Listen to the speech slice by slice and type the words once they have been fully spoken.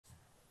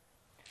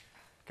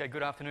Okay,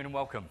 good afternoon and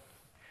welcome.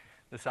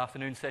 This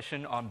afternoon's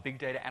session on Big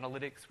Data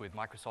Analytics with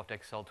Microsoft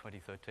Excel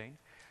 2013.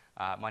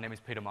 My name is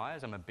Peter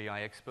Myers. I'm a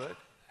BI expert,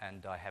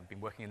 and I have been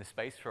working in this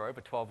space for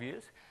over 12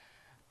 years.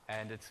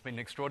 And it's been an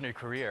extraordinary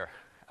career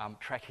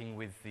tracking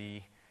with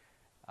the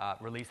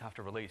release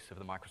after release of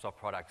the Microsoft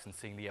products and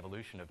seeing the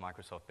evolution of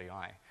Microsoft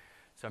BI.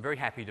 So I'm very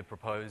happy to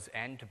propose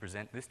and to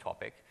present this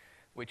topic,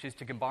 which is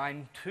to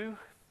combine two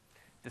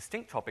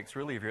distinct topics,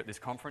 really, if you're at this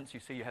conference. You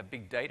see you have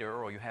big data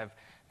or you have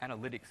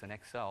analytics in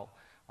Excel.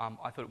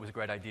 I thought it was a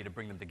great idea to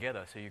bring them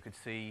together so you could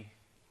see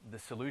the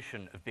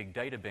solution of big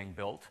data being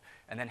built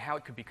and then how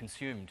it could be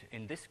consumed,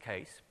 in this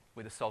case,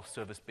 with a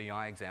self-service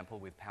BI example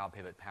with Power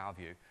Pivot, Power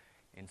View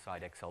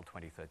inside Excel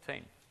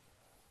 2013.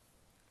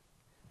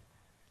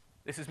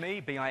 This is me,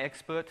 BI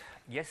expert.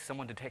 Yes,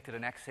 someone detected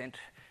an accent.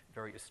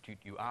 Very astute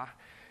you are.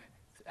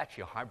 It's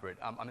actually a hybrid.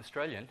 I'm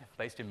Australian,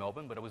 based in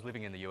Melbourne, but I was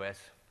living in the US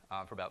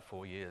for about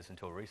 4 years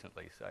until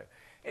recently. So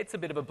it's a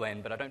bit of a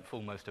blend, but I don't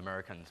fool most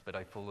Americans, but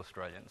I fool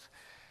Australians.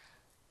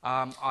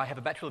 I have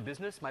a Bachelor of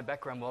Business. My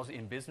background was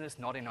in business,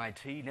 not in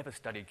IT. Never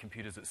studied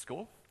computers at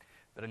school,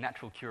 but a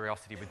natural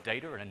curiosity with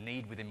data and a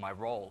need within my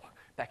role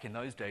back in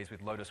those days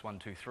with Lotus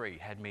 123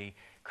 had me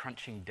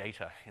crunching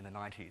data in the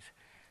 90s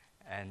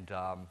and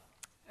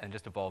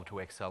just evolved to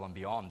Excel and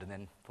beyond, and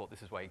then thought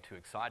this is way too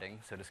exciting,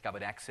 so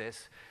discovered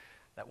Access.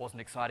 That wasn't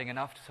exciting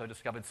enough, so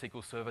discovered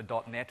SQL Server,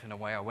 .NET, and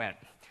away I went.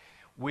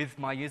 With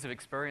my years of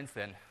experience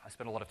then, I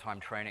spent a lot of time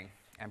training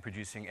and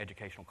producing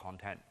educational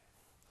content.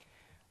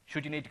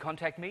 Should you need to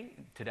contact me,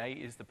 today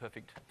is the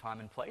perfect time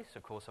and place.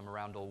 Of course, I'm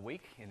around all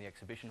week in the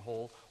exhibition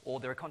hall, or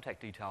there are contact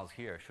details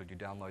here. Should you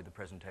download the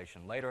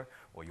presentation later,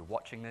 or you're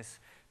watching this,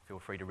 feel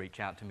free to reach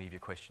out to me if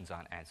your questions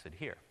aren't answered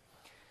here.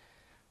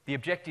 The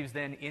objectives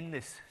then in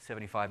this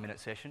 75-minute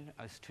session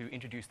is to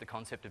introduce the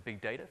concept of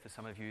big data. For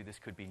some of you, this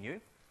could be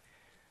new.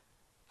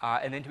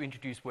 And then to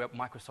introduce what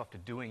Microsoft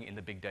are doing in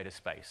the big data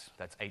space.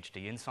 That's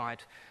HD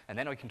Insight. And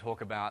then we can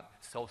talk about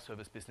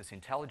self-service business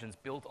intelligence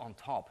built on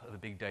top of a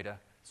big data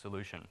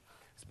solution,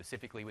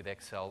 specifically with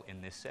Excel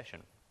in this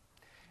session.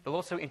 It'll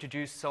also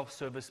introduce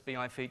self-service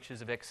BI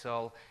features of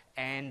Excel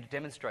and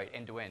demonstrate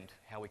end-to-end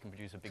how we can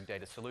produce a big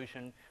data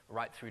solution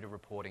right through to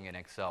reporting in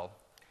Excel.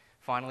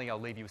 Finally, I'll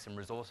leave you with some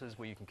resources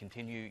where you can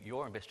continue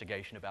your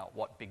investigation about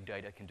what big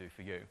data can do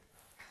for you.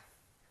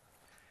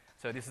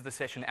 So this is the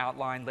session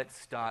outline. Let's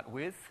start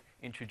with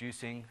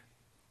introducing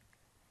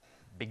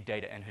big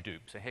data and Hadoop.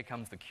 So here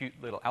comes the cute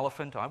little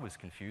elephant. I was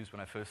confused when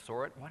I first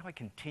saw it. Why do I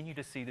continue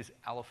to see this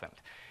elephant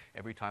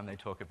every time they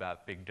talk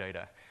about big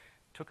data?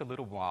 It took a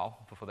little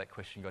while before that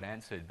question got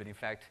answered, but in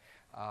fact,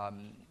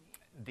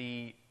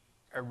 the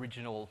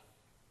original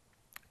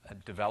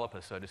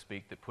developer, so to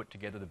speak, that put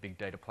together the big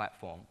data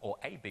platform, or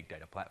a big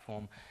data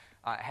platform,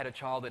 had a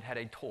child that had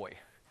a toy,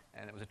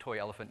 and it was a toy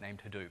elephant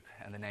named Hadoop,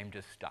 and the name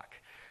just stuck.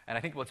 And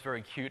I think what's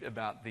very cute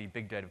about the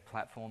big data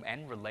platform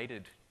and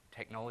related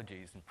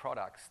technologies and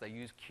products, they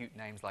use cute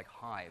names like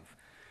Hive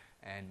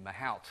and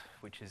Mahout,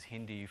 which is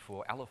Hindi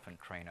for elephant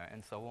trainer,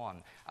 and so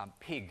on.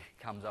 Pig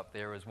comes up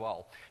there as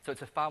well. So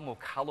it's a far more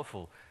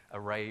colorful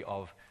array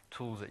of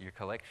tools at your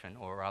collection,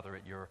 or rather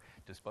at your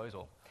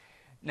disposal.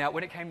 Now,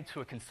 when it came to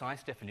a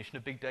concise definition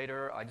of big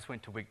data, I just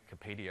went to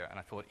Wikipedia, and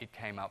I thought it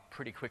came up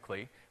pretty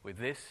quickly with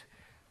this,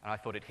 and I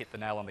thought it hit the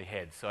nail on the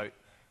head. So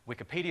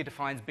Wikipedia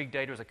defines big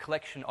data as a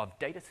collection of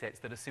data sets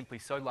that are simply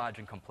so large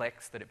and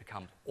complex that it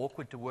becomes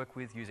awkward to work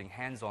with using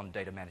hands-on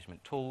data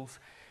management tools.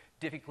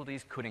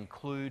 Difficulties could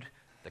include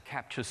the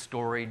capture,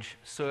 storage,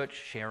 search,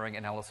 sharing,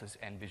 analysis,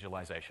 and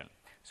visualization.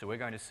 So we're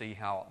going to see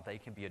how they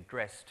can be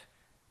addressed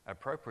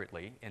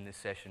appropriately in this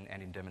session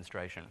and in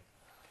demonstration.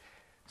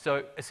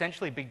 So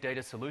essentially, big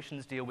data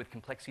solutions deal with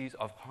complexities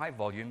of high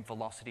volume,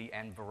 velocity,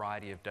 and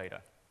variety of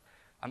data.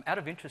 I'm out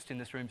of interest in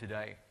this room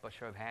today, by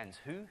show of hands.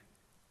 Who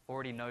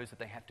already knows that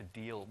they have to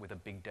deal with a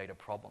big data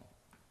problem?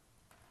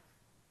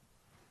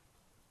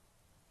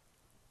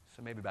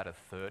 So maybe about a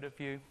third of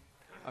you.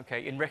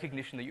 Okay, in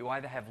recognition that you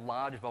either have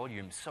large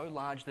volumes, so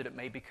large that it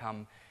may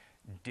become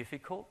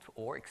difficult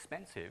or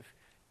expensive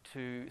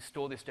to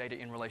store this data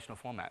in relational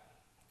format.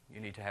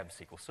 You need to have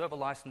SQL Server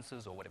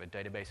licenses or whatever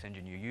database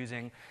engine you're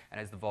using, and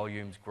as the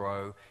volumes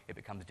grow, it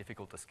becomes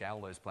difficult to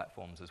scale those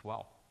platforms as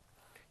well.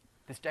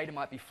 This data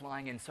might be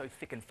flying in so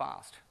thick and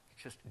fast,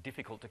 it's just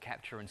difficult to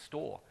capture and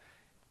store.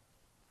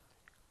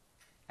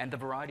 And the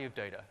variety of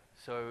data.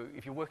 So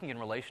if you're working in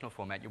relational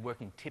format, you're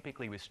working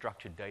typically with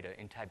structured data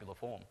in tabular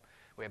form.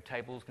 We have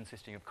tables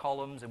consisting of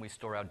columns, and we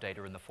store our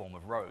data in the form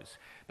of rows.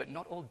 But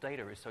not all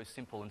data is so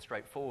simple and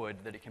straightforward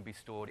that it can be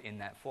stored in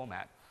that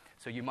format.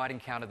 So you might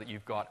encounter that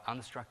you've got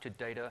unstructured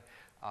data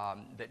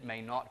that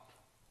may not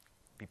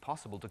be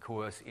possible to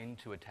coerce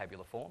into a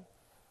tabular form.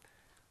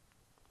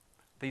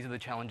 These are the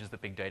challenges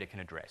that big data can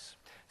address.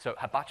 So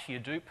Apache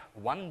Hadoop,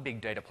 one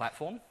big data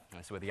platform,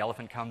 that's where the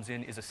elephant comes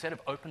in, is a set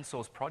of open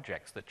source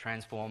projects that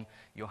transform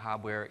your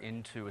hardware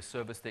into a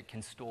service that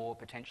can store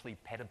potentially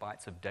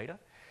petabytes of data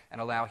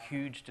and allow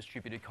huge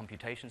distributed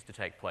computations to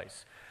take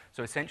place.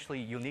 So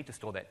essentially, you'll need to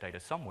store that data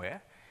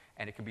somewhere,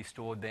 and it can be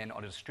stored then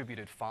on a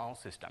distributed file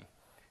system.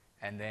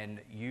 and then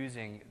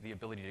using the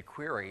ability to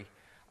query,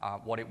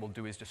 what it will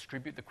do is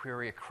distribute the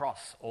query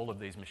across all of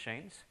these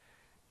machines,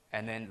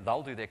 and then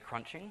they'll do their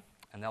crunching,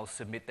 and they'll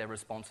submit their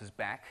responses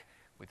back,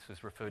 which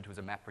is referred to as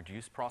a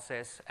map-reduce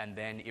process, and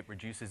then it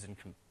reduces and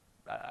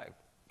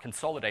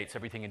consolidates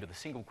everything into the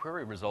single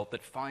query result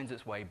that finds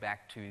its way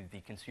back to the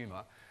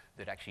consumer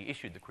that actually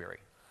issued the query.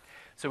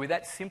 So with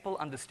that simple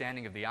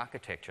understanding of the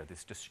architecture,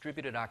 this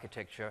distributed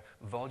architecture,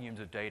 volumes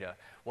of data,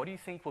 what do you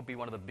think will be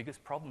one of the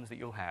biggest problems that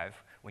you'll have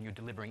when you're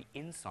delivering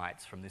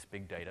insights from this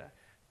big data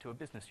to a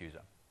business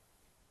user?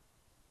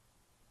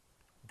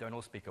 Don't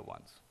all speak at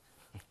once.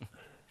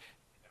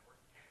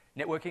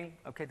 Networking,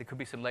 okay, there could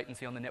be some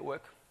latency on the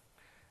network.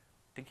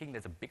 Thinking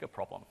there's a bigger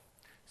problem,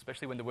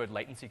 especially when the word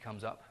latency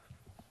comes up.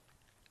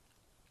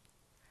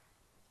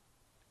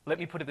 Let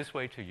me put it this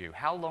way to you.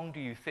 How long do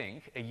you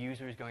think a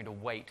user is going to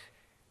wait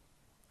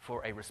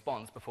for a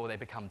response before they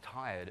become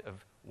tired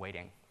of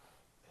waiting?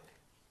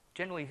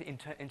 Generally,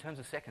 in terms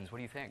of seconds, what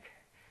do you think?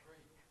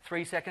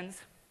 3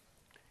 seconds?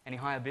 Any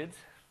higher bids?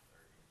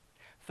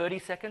 30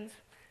 seconds?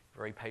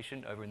 Very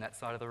patient over in that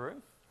side of the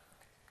room.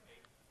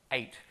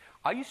 8.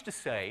 I used to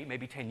say,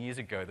 maybe 10 years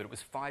ago, that it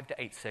was 5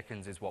 to 8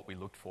 seconds is what we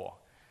looked for.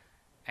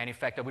 And in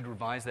fact, I would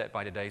revise that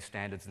by today's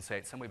standards and say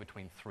it's somewhere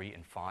between 3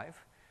 and 5.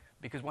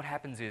 Because what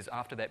happens is,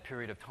 after that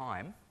period of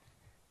time,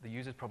 the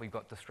users probably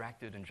got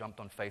distracted and jumped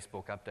on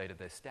Facebook, updated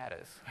their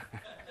status.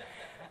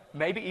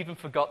 Maybe even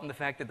forgotten the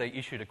fact that they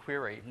issued a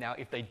query. Now,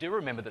 if they do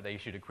remember that they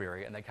issued a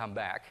query and they come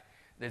back,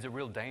 there's a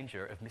real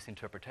danger of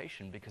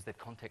misinterpretation because they've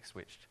context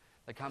switched.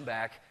 They come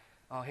back,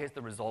 oh, here's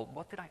the result.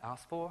 What did I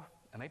ask for?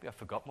 And maybe I've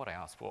forgotten what I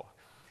asked for.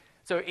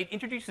 So it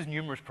introduces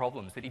numerous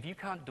problems that if you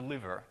can't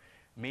deliver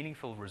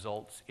meaningful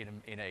results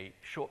in a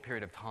short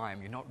period of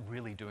time, you're not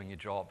really doing your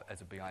job as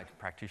a BI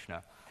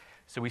practitioner.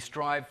 So we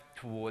strive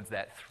towards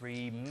that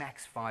 3,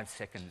 max 5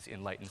 seconds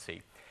in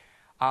latency.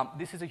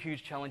 This is a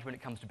huge challenge when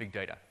it comes to big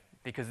data,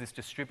 because this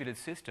distributed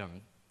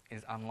system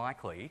is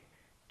unlikely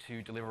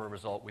to deliver a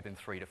result within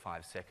 3 to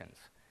 5 seconds.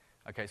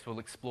 Okay, so we'll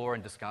explore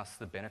and discuss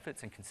the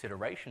benefits and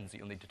considerations that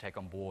you'll need to take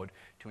on board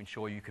to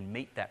ensure you can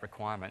meet that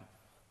requirement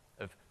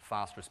of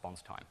fast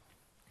response time.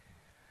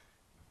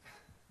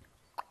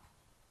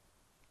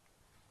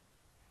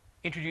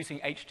 Introducing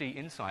HD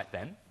Insight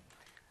then.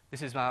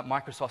 This is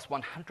Microsoft's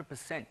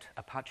 100%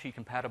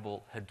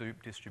 Apache-compatible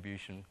Hadoop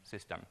distribution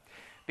system.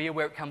 Be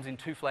aware it comes in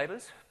 2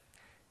 flavors.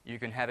 You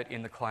can have it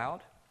in the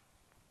cloud,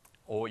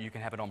 or you can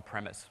have it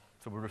on-premise.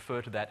 So we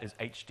refer to that as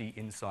HD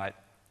Insight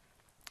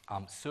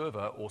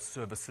Server or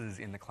services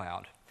in the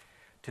cloud.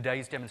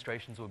 Today's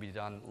demonstrations will be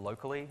done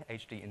locally,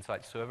 HD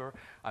Insight Server.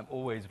 I'm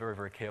always very,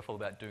 very careful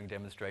about doing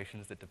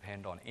demonstrations that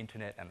depend on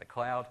internet and the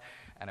cloud,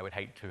 and I would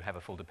hate to have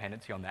a full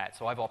dependency on that.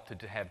 So I've opted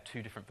to have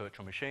 2 different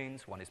virtual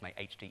machines. One is my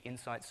HD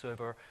Insight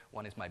Server,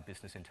 one is my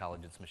business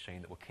intelligence machine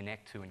that will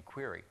connect to and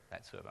query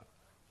that server.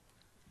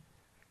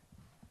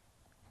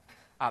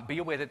 Be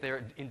aware that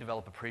they're in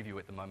developer preview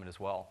at the moment as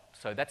well.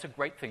 So that's a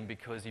great thing,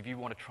 because if you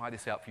want to try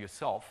this out for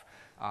yourself,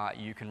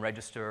 you can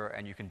register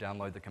and you can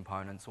download the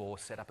components or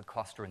set up a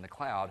cluster in the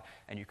cloud,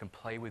 and you can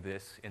play with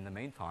this in the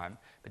meantime,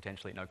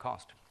 potentially at no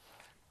cost.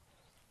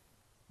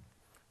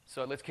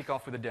 So let's kick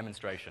off with a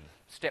demonstration.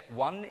 Step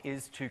 1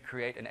 is to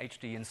create an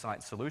HD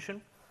Insight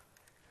solution.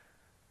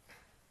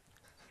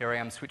 Here I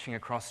am switching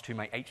across to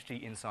my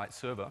HD Insight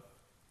server.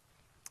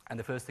 And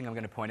the first thing I'm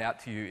going to point out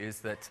to you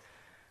is that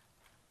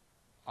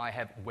I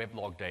have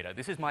weblog data.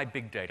 This is my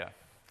big data.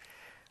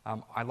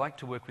 I like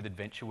to work with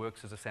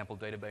AdventureWorks as a sample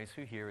database.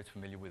 Who here is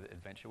familiar with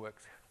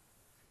AdventureWorks?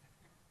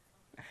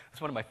 It's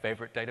one of my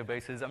favorite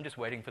databases. I'm just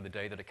waiting for the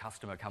day that a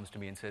customer comes to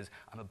me and says,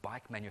 I'm a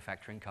bike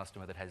manufacturing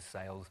customer that has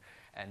sales,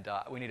 and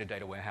we need a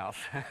data warehouse.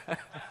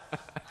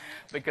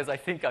 Because I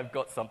think I've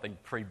got something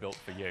pre-built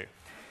for you.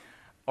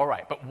 All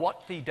right, but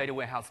what the data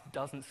warehouse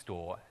doesn't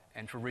store,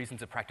 and for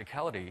reasons of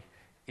practicality,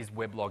 is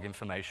weblog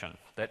information.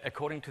 That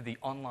according to the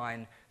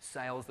online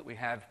sales that we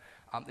have,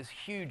 there's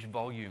huge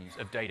volumes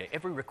of data.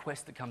 Every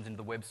request that comes into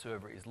the web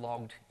server is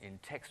logged in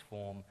text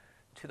form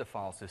to the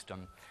file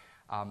system.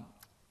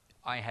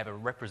 I have a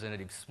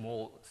representative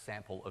small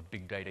sample of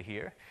big data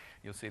here.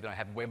 You'll see that I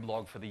have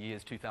weblog for the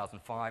years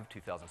 2005,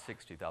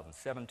 2006,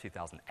 2007,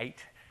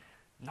 2008.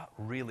 Not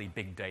really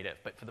big data,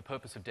 but for the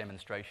purpose of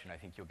demonstration, I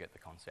think you'll get the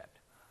concept.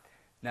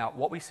 Now,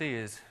 what we see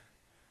is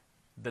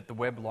that the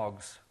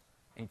weblogs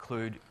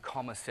include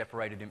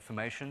comma-separated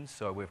information.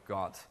 So we've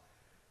got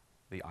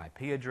the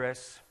IP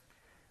address,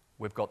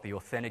 we've got the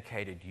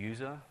authenticated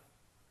user,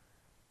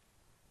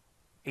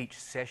 each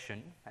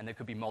session, and there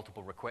could be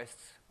multiple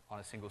requests on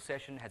a single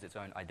session, has its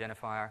own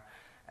identifier,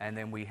 and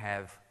then we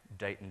have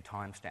date and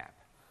timestamp.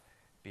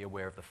 Be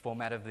aware of the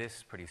format of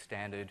this, pretty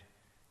standard.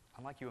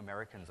 Unlike you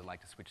Americans that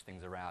like to switch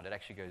things around, it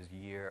actually goes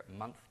year,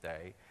 month,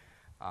 day,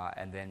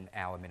 and then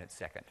hour, minute,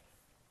 second.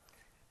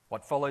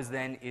 What follows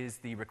then is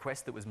the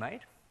request that was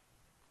made.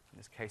 In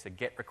this case, a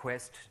GET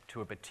request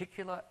to a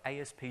particular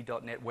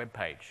ASP.NET web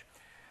page.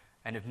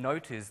 And of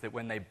note is that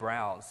when they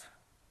browse,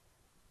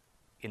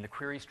 in the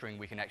query string,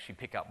 we can actually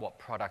pick up what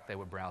product they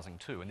were browsing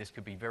to. And this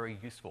could be very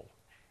useful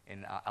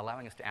in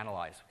allowing us to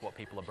analyze what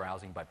people are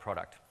browsing by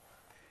product.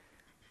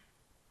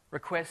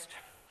 Request,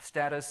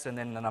 status, and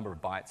then the number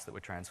of bytes that were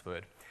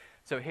transferred.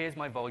 So here's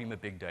my volume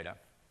of big data.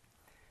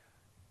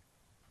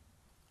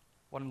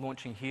 What I'm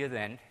launching here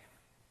then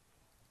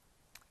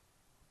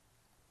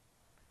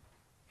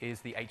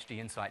is the HD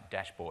Insight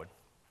dashboard.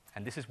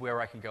 And this is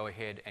where I can go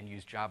ahead and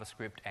use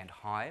JavaScript and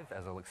Hive,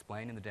 as I'll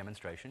explain in the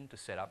demonstration, to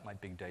set up my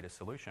big data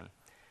solution.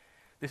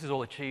 This is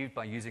all achieved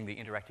by using the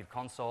interactive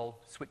console,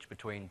 switch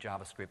between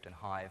JavaScript and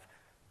Hive.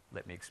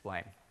 Let me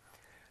explain.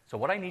 So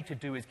what I need to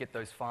do is get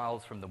those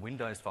files from the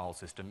Windows file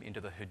system into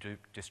the Hadoop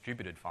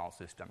distributed file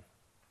system.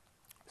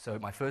 So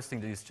my first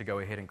thing is to go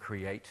ahead and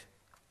create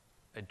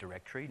a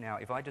directory. Now,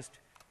 if I just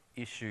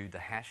issue the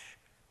hash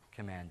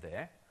command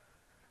there,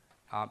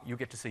 you'll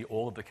get to see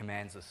all of the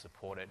commands are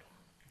supported.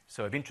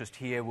 So of interest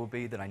here will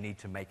be that I need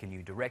to make a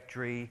new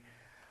directory.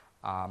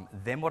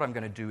 Then what I'm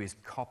going to do is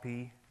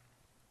copy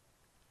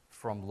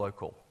from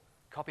local.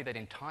 Copy that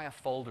entire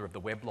folder of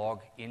the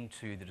weblog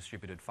into the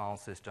distributed file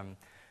system,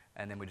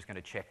 and then we're just going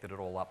to check that it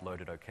all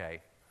uploaded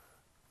okay.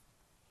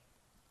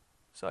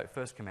 So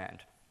first command,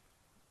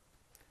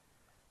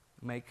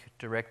 make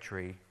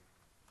directory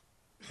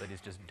that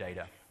is just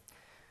data.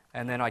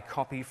 And then I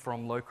copy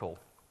from local.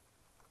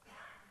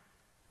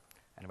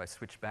 And if I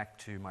switch back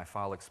to my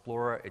file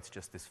explorer, it's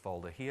just this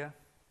folder here.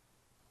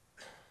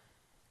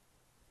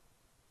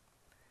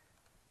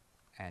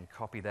 And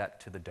copy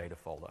that to the data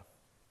folder.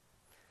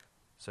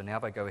 So now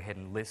if I go ahead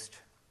and list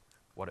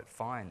what it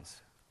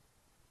finds,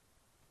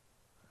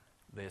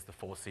 there's the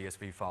 4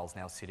 CSV files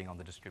now sitting on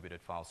the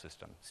distributed file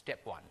system.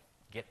 Step 1,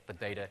 get the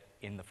data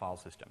in the file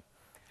system.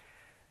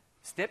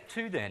 Step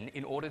 2 then,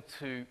 in order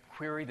to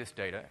query this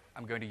data,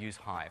 I'm going to use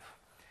Hive.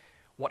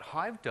 What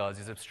Hive does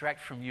is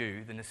abstract from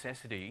you the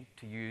necessity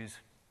to use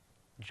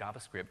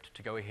JavaScript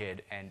to go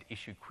ahead and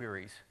issue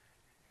queries.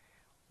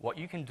 What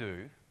you can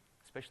do,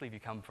 especially if you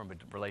come from a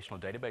relational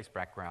database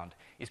background,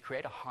 is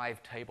create a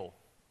Hive table.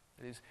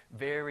 It is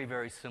very,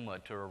 very similar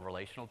to a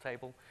relational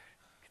table.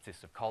 It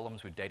consists of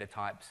columns with data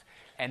types,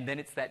 and then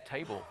it's that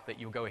table that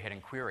you'll go ahead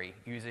and query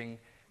using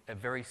a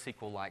very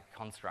SQL-like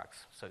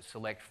constructs. So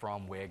select,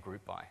 from, where,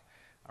 group by.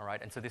 All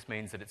right, and so this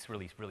means that it's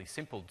really, really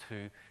simple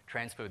to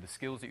transfer the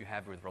skills that you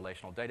have with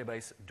relational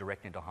database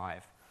direct into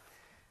Hive.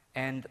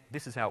 And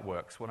this is how it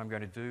works. What I'm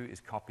going to do is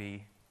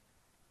copy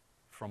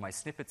from my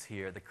snippets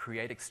here the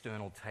create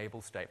external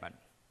table statement.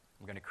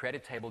 I'm going to create a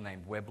table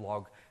named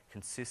weblog,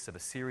 consists of a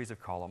series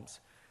of columns.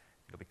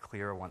 It'll be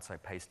clearer once I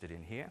paste it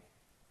in here.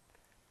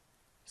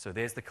 So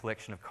there's the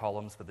collection of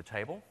columns for the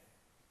table.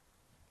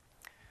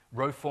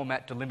 Row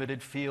format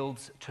delimited,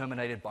 fields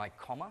terminated by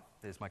comma.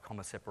 There's my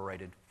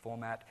comma-separated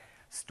format.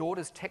 Stored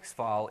as text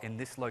file in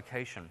this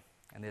location,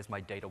 and there's my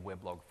data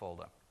weblog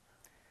folder.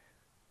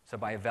 So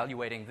by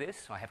evaluating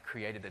this, I have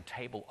created a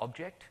table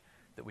object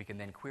that we can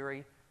then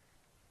query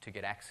to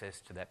get access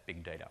to that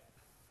big data.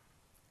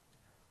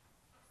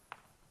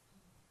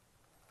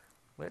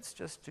 Let's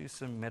just do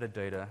some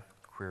metadata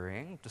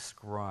querying.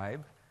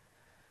 Describe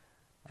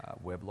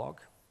weblog.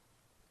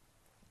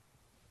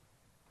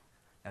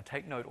 Now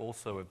take note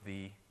also of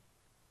the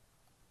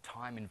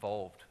time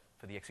involved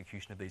for the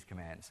execution of these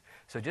commands.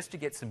 So just to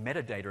get some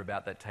metadata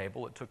about that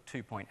table, it took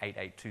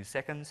 2.882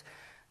 seconds,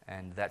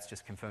 and that's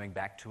just confirming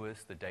back to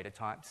us the data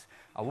types.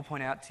 I will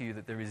point out to you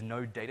that there is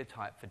no data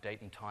type for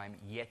date and time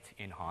yet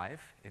in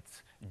Hive.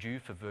 It's due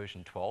for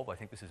version 12. I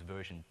think this is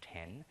version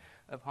 10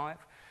 of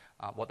Hive.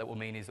 What that will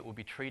mean is that we'll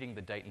be treating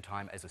the date and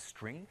time as a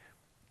string.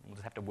 We'll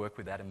just have to work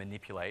with that and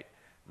manipulate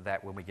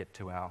that when we get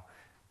to our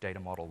data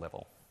model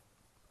level.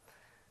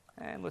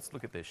 And let's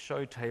look at this.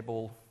 Show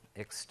table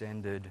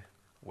extended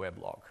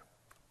weblog.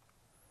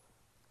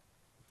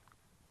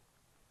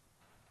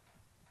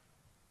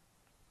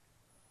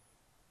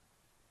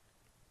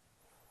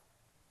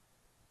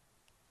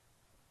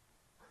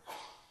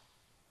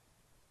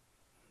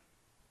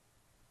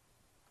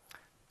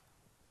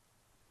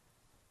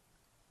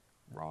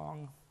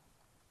 Wrong.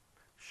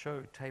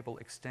 Show table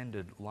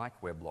extended like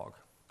weblog.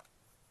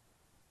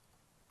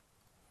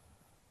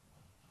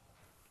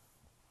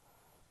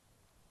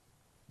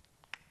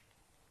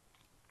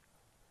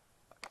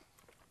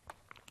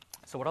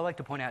 So what I like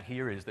to point out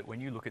here is that when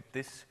you look at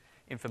this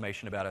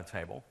information about our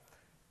table,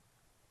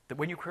 that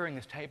when you're querying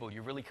this table,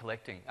 you're really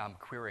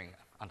querying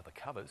under the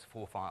covers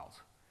 4 files.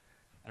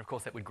 And of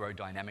course, that would grow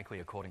dynamically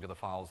according to the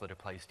files that are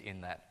placed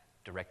in that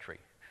directory.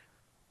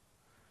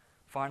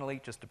 Finally,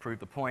 just to prove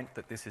the point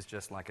that this is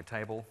just like a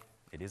table,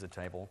 it is a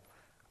table.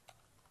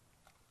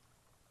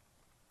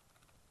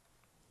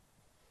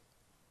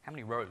 How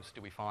many rows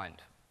do we find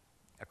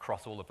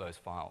across all of those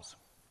files?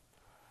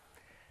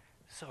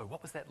 So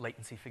what was that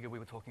latency figure we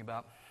were talking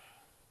about?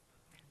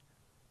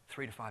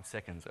 3 to 5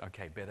 seconds.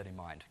 Okay, bear that in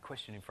mind.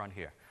 Question in front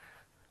here.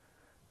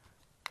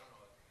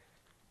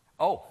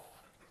 Oh,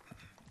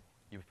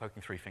 you were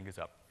poking 3 fingers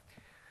up.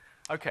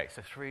 Okay,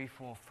 so 3,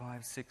 4,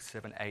 5, 6,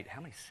 7, 8. How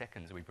many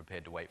seconds are we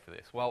prepared to wait for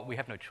this? Well, we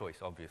have no choice,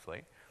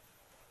 obviously.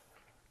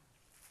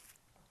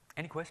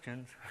 Any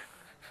questions?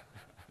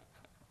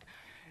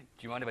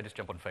 Do you mind if I just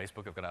jump on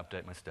Facebook? I've got to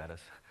update my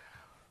status.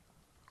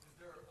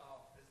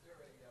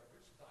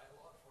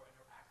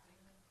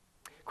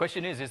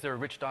 Question is there a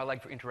rich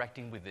dialogue for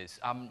interacting with this?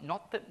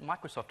 Not that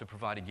Microsoft have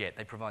provided yet.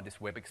 They provide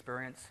this web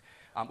experience,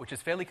 which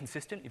is fairly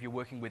consistent. If you're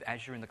working with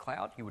Azure in the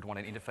cloud, you would want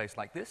an interface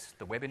like this,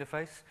 the web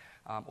interface,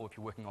 or if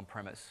you're working on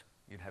premise,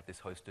 you'd have this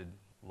hosted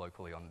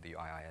locally on the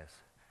IIS.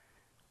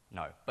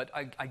 No, but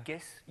I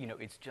guess,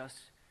 it's just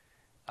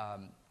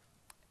a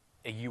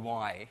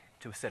UI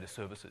to a set of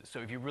services. So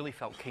if you really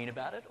felt keen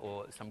about it,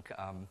 or some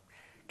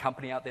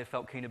company out there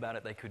felt keen about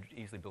it, they could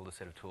easily build a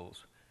set of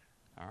tools.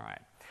 All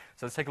right,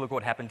 so let's take a look at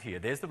what happened here.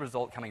 There's the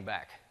result coming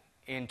back.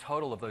 In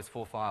total of those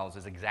 4 files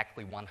is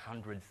exactly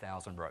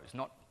 100,000 rows.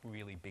 Not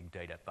really big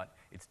data, but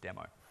it's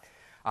demo.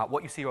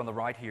 What you see on the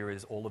right here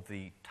is all of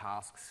the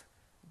tasks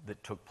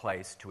that took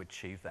place to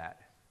achieve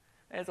that.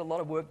 There's a lot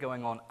of work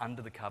going on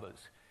under the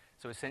covers.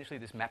 So essentially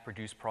this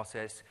MapReduce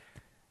process,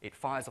 it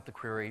fires up the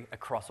query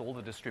across all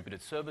the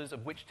distributed servers,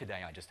 of which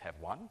today I just have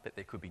one, but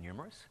there could be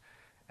numerous.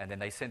 And then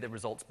they send the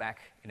results back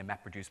in a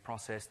MapReduce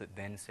process that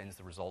then sends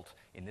the result,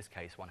 in this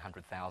case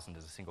 100,000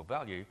 as a single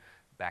value,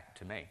 back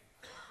to me.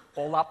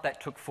 All up, that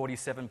took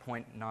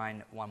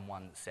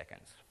 47.911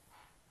 seconds.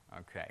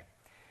 Okay.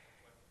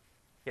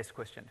 Yes,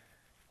 question?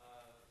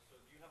 So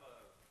do you have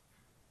a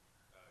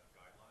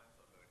guidelines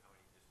about how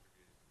many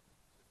distributed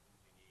systems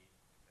you need,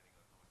 depending on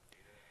how much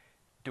data?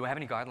 Do I have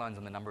any guidelines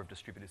on the number of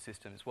distributed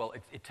systems? Well,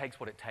 it takes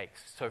what it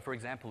takes. So for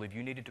example, if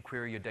you needed to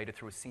query your data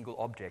through a single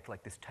object,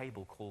 like this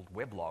table called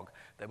weblog,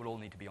 they would all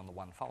need to be on the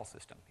one file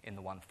system, in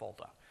the one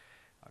folder.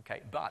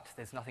 Okay, but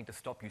there's nothing to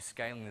stop you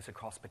scaling this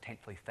across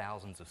potentially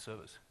thousands of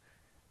servers.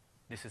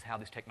 This is how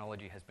this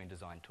technology has been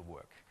designed to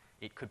work.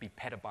 It could be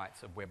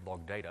petabytes of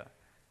weblog data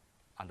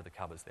under the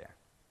covers there.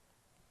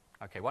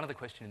 Okay, one other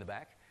question in the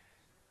back.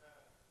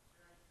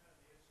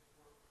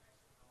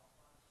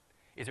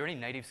 Is there any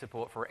native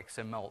support for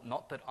XML?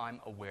 Not that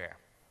I'm aware.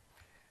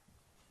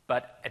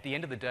 But at the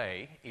end of the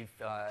day, if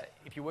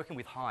you're working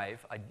with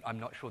Hive, I'm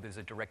not sure there's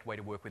a direct way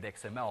to work with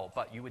XML,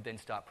 but you would then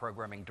start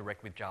programming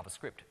direct with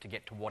JavaScript to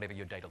get to whatever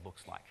your data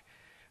looks like.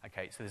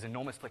 Okay, so there's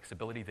enormous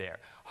flexibility there.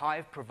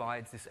 Hive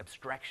provides this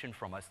abstraction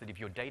from us that if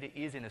your data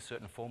is in a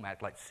certain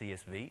format, like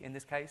CSV in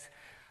this case,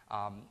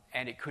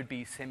 and it could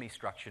be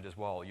semi-structured as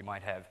well. You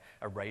might have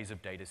arrays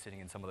of data sitting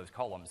in some of those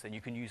columns, and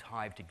you can use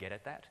Hive to get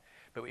at that.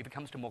 But if it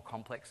comes to more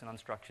complex and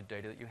unstructured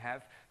data that you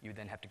have, you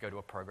then have to go to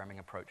a programming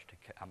approach to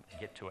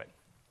get to it.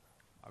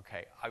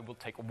 Okay, I will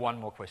take one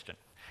more question.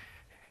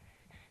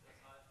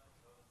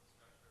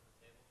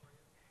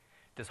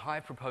 Does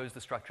Hive propose the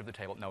structure of the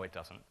table? No, it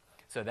doesn't.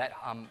 So that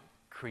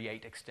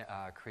create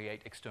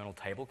external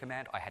table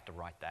command, I had to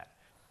write that.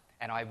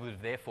 And I would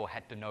have therefore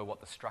had to know what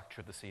the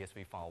structure of the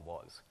CSV file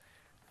was.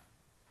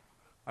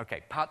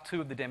 Okay, part 2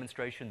 of the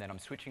demonstration, then I'm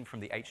switching from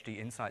the HD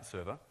Insight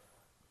server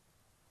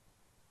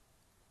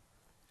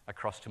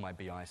across to my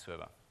BI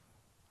server.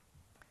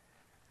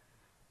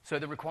 So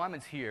the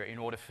requirements here, in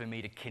order for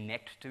me to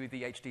connect to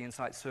the HD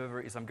Insight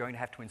server, is I'm going to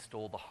have to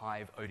install the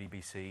Hive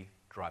ODBC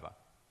driver.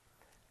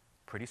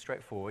 Pretty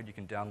straightforward. You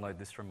can download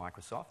this from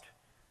Microsoft,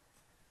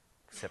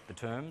 accept the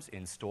terms,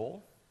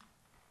 install,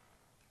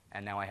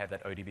 and now I have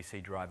that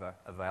ODBC driver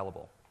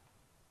available.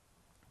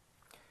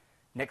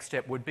 Next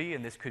step would be,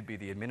 and this could be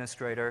the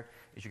administrator,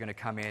 is you're going to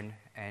come in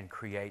and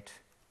create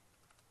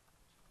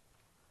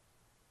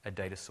a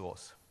data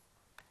source.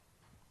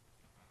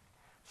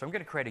 So I'm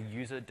going to create a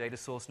user data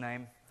source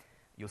name.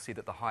 You'll see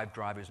that the Hive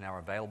driver is now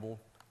available,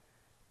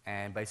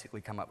 and basically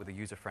come up with a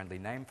user-friendly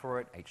name for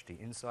it. HD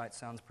Insight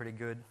sounds pretty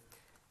good.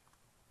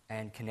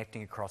 And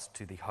connecting across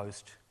to the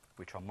host,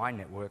 which on my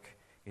network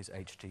is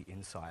HD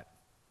Insight.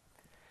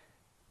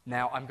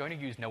 Now, I'm going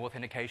to use no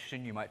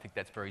authentication. You might think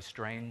that's very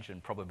strange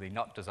and probably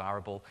not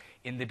desirable.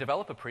 In the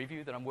developer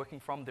preview that I'm working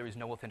from, there is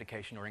no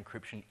authentication or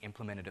encryption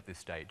implemented at this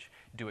stage.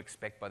 Do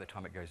expect by the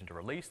time it goes into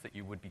release that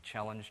you would be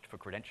challenged for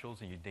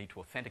credentials and you'd need to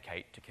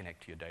authenticate to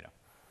connect to your data.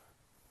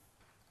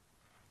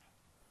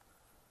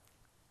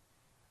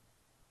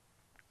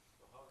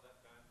 So how is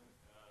that done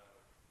with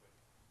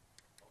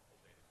multiple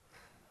data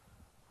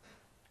sources?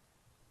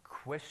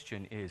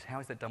 Question is, how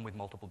is that done with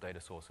multiple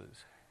data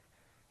sources?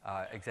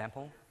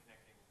 Example?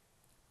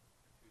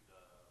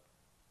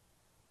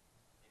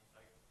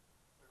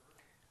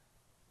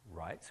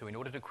 Right, so in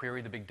order to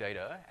query the big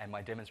data, and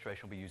my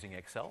demonstration will be using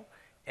Excel,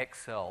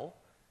 Excel,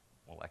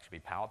 will actually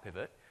be Power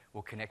Pivot,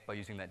 will connect by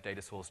using that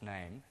data source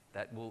name.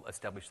 That will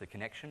establish the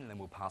connection, and then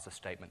we'll pass a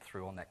statement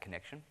through on that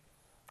connection,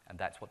 and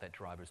that's what that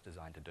driver is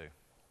designed to do.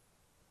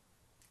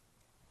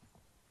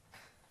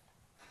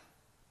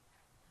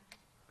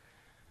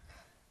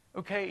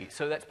 Okay,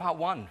 so that's part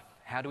 1.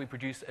 How do we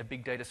produce a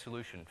big data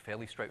solution?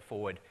 Fairly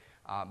straightforward,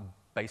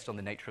 based on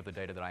the nature of the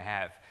data that I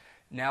have.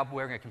 Now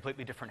wearing a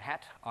completely different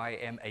hat, I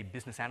am a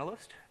business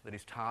analyst that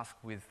is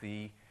tasked with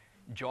the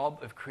job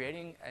of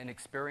creating an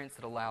experience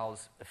that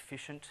allows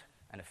efficient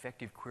and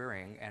effective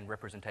querying and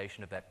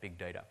representation of that big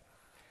data.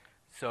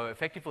 So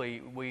effectively,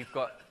 we've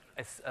got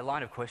a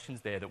line of questions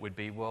there that would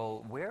be,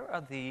 well, where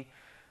are the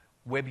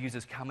web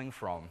users coming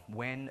from?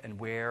 When and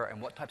where,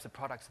 and what types of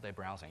products are they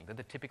browsing? They're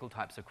the typical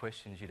types of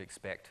questions you'd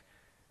expect.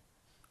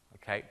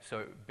 Okay,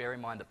 so bear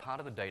in mind that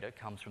part of the data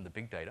comes from the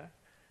big data,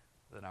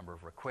 the number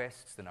of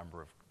requests, the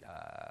number of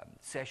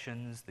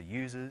sessions, the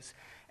users,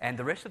 and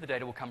the rest of the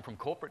data will come from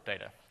corporate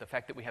data. The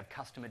fact that we have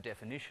customer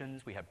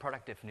definitions, we have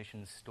product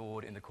definitions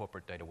stored in the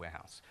corporate data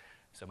warehouse.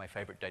 So my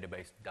favorite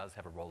database does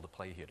have a role to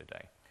play here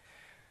today.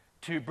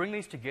 To bring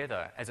these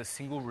together as a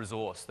single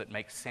resource that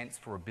makes sense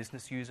for a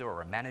business user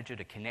or a manager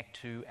to connect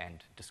to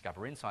and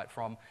discover insight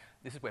from,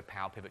 this is where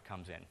Power Pivot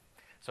comes in.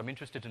 So I'm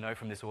interested to know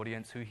from this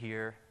audience who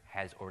here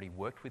has already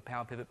worked with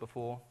Power Pivot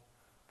before.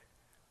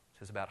 So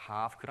it's about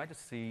half. Could I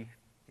just see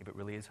if it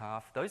really is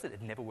half? Those that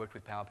have never worked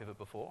with Power Pivot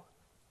before?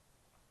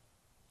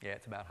 Yeah,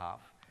 it's about half.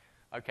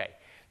 Okay,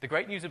 the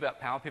great news about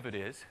Power Pivot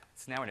is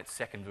it's now in its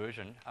second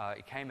version.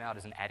 It came out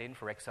as an add-in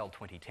for Excel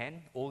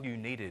 2010. All you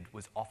needed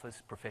was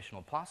Office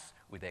Professional Plus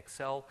with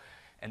Excel,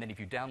 and then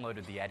if you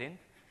downloaded the add-in,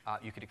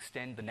 you could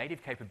extend the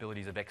native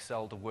capabilities of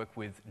Excel to work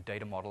with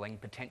data modeling,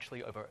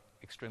 potentially over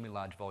extremely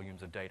large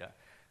volumes of data.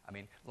 I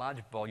mean,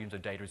 large volumes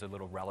of data is a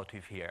little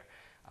relative here.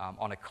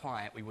 On a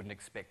client, we wouldn't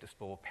expect to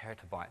store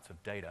petabytes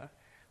of data,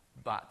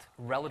 but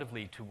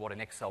relatively to what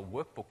an Excel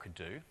workbook could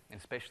do, and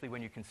especially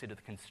when you consider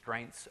the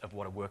constraints of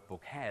what a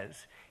workbook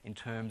has in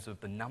terms of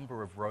the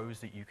number of rows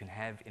that you can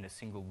have in a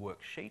single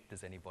worksheet.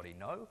 Does anybody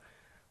know?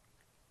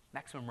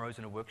 Maximum rows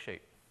in a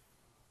worksheet.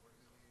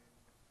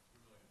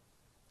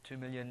 2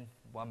 million,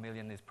 1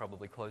 million is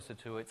probably closer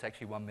to it. It's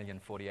actually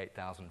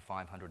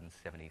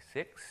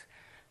 1,048,576,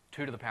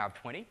 2 to the power of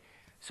 20.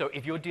 So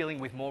if you're dealing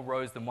with more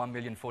rows than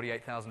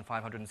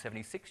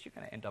 1,048,576, you're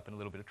going to end up in a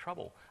little bit of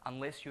trouble,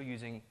 unless you're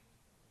using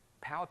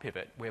Power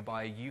Pivot,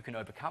 whereby you can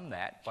overcome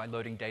that by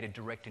loading data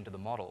direct into the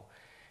model.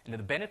 And the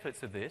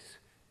benefits of this,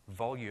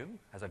 volume,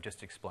 as I've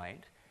just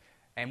explained,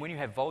 and when you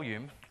have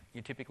volume,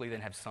 you typically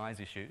then have size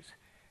issues.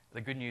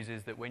 The good news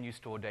is that when you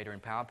store data in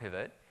Power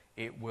Pivot,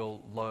 it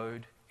will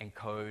load,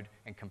 encode,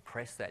 and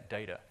compress that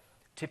data,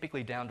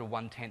 typically down to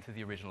 1/10 of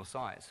the original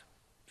size.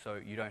 So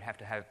you don't have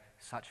to have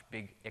such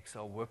big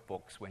Excel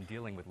workbooks when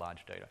dealing with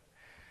large data.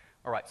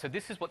 All right, so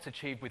this is what's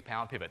achieved with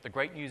Power Pivot. The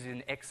great news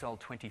in Excel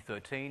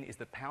 2013 is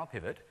that Power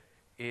Pivot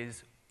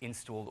is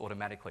installed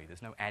automatically.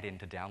 There's no add-in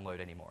to download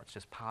anymore. It's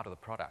just part of the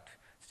product.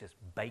 It's just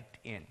baked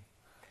in.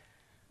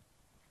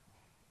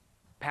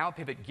 Power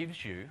Pivot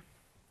gives you,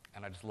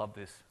 and I just love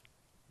this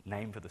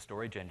name for the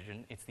storage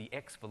engine, it's the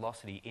X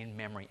Velocity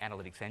in-memory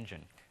analytics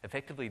engine.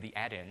 Effectively, the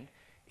add-in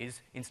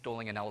is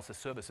installing analysis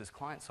services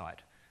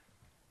client-side.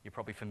 You're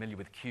probably familiar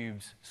with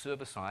Cube's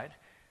server-side.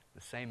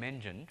 The same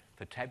engine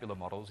for tabular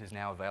models is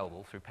now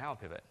available through Power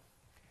Pivot.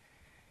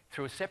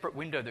 Through a separate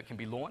window that can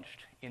be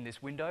launched, in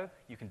this window,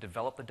 you can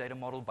develop the data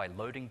model by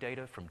loading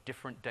data from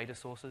different data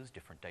sources,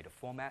 different data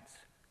formats,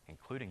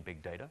 including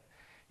big data.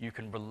 You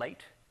can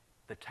relate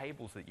the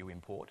tables that you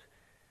import,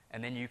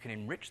 and then you can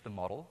enrich the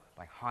model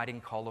by hiding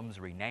columns,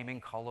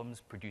 renaming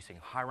columns, producing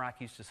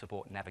hierarchies to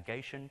support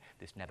navigation.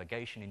 This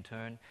navigation, in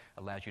turn,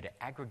 allows you to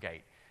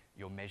aggregate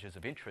your measures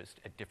of interest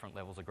at different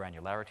levels of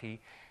granularity,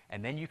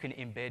 and then you can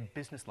embed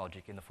business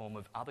logic in the form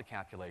of other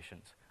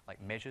calculations,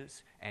 like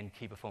measures and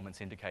key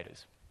performance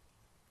indicators.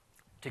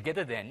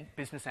 Together then,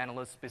 business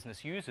analysts,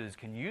 business users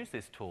can use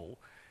this tool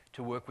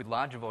to work with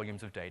larger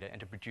volumes of data and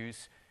to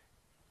produce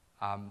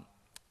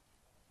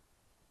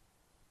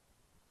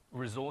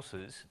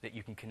resources that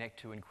you can connect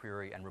to and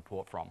query and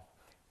report from,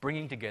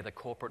 bringing together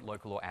corporate,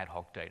 local, or ad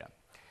hoc data.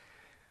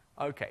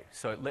 Okay,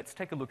 so let's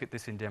take a look at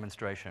this in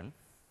demonstration.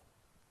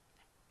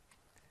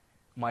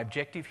 My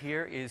objective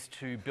here is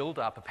to build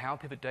up a Power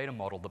Pivot data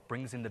model that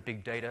brings in the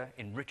big data,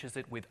 enriches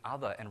it with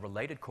other and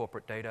related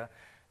corporate data,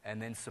 and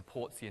then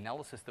supports the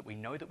analysis that we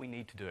know that we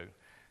need to do.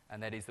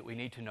 And that is that we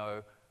need to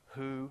know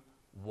who,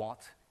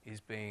 what is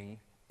being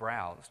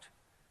browsed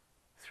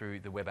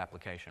through the web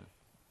application.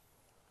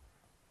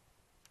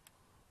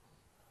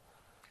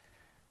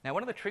 Now,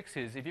 one of the tricks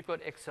is if you've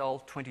got Excel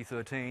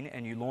 2013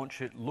 and you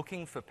launch it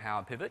looking for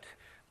Power Pivot,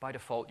 by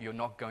default, you're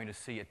not going to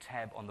see a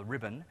tab on the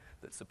ribbon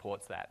that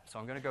supports that. So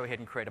I'm going to go ahead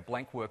and create a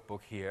blank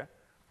workbook here.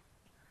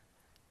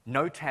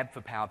 No tab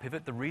for Power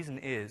Pivot. The reason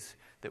is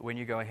that when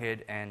you go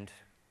ahead and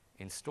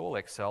install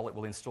Excel, it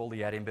will install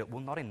the add-in, but it will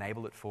not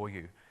enable it for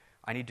you.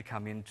 I need to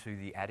come into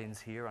the add-ins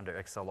here under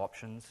Excel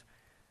Options,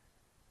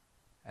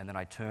 and then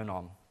I turn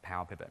on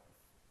Power Pivot.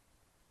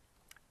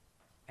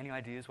 Any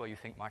ideas why you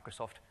think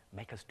Microsoft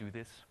make us do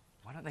this?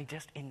 Why don't they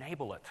just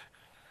enable it?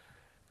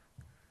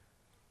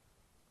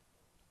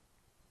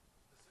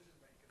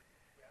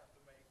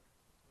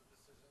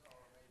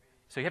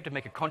 So you have to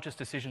make a conscious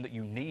decision that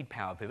you need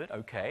Power Pivot,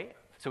 okay.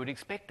 So we'd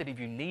expect that if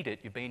you need it,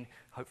 you've been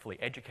hopefully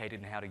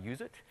educated in how to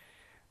use it.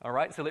 All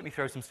right, so let me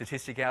throw some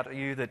statistic out at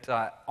you that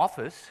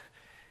Office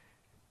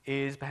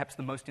is perhaps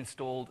the most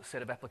installed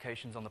set of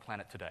applications on the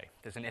planet today.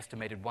 There's an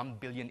estimated 1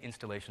 billion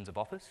installations of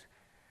Office,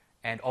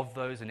 and of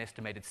those, an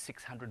estimated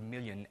 600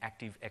 million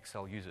active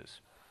Excel users.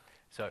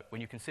 So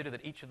when you consider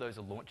that each of those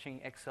are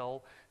launching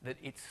Excel, that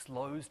it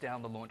slows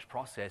down the launch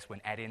process when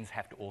add-ins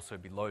have to also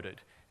be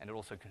loaded, and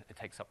it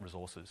takes up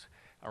resources.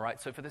 All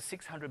right, so for the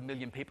 600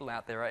 million people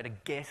out there, at a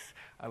guess,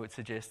 I would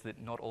suggest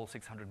that not all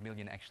 600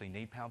 million actually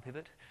need Power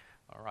Pivot.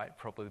 All right,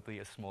 probably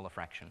a smaller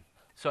fraction.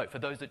 So for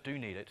those that do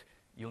need it,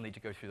 you'll need to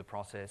go through the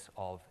process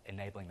of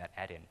enabling that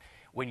add-in.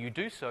 When you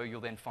do so,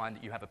 you'll then find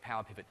that you have a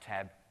Power Pivot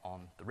tab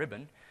on the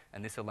ribbon,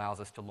 and this allows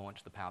us to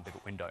launch the Power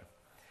Pivot window.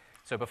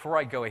 So before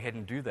I go ahead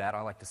and do that,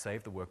 I like to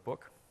save the workbook.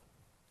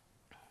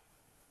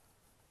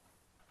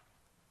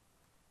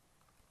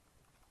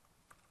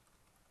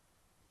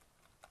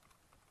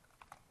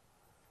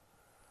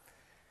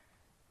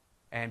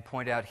 And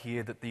point out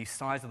here that the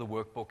size of the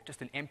workbook,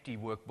 just an empty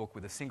workbook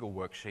with a single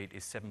worksheet,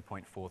 is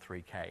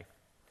 7.43K.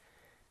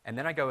 And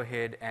then I go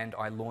ahead and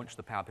I launch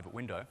the Power Pivot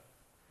window.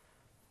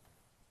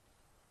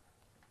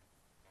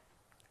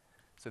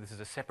 So this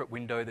is a separate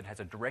window that has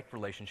a direct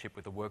relationship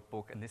with the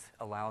workbook, and this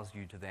allows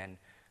you to then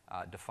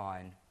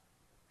define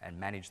and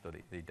manage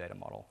the data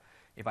model.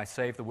 If I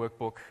save the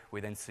workbook,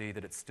 we then see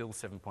that it's still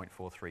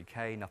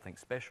 7.43K, nothing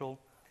special.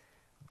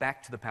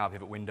 Back to the Power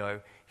Pivot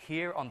window.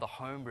 Here on the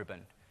home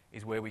ribbon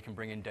is where we can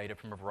bring in data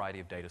from a variety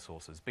of data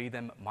sources, be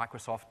them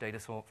Microsoft data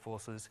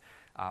sources,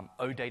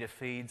 OData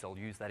feeds. I'll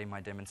use that in my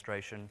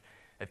demonstration.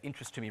 Of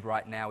interest to me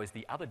right now is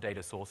the other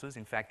data sources.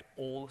 In fact,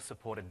 all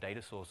supported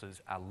data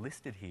sources are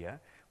listed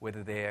here,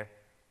 whether they're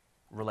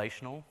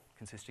relational,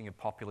 consisting of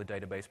popular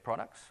database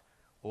products,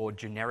 or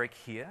generic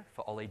here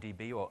for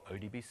OLEDB or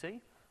ODBC.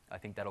 I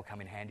think that'll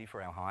come in handy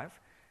for our Hive.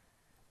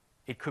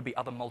 It could be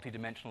other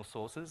multidimensional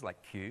sources like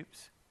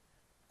cubes,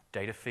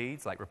 data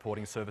feeds like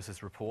reporting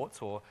services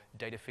reports, or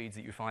data feeds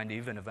that you find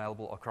even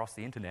available across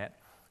the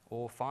internet,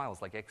 or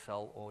files like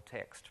Excel or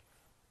text.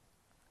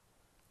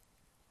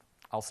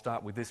 I'll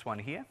start with this one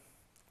here.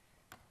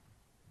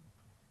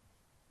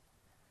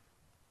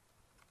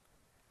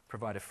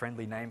 Provide a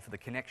friendly name for the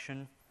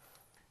connection,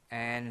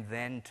 and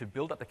then to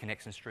build up the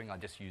connection string, I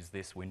just use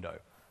this window.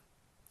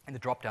 In the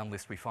drop-down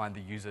list, we find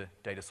the user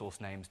data source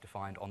names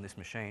defined on this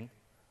machine,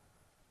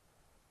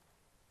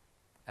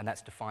 and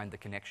that's defined the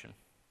connection.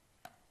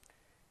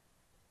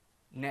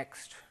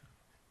 Next,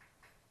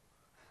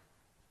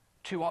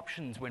 two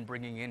options when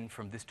bringing in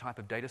from this type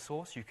of data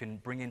source. You can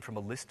bring in from a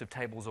list of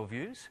tables or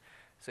views.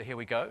 So here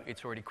we go.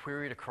 It's already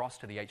queried across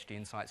to the HD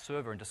Insight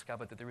server and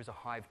discovered that there is a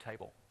Hive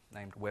table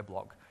named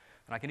weblog.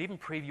 And I can even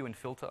preview and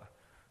filter.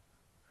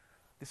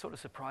 This sort of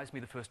surprised me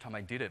the first time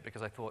I did it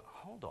because I thought,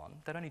 hold on,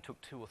 that only took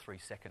 2 or 3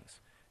 seconds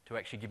to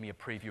actually give me a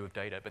preview of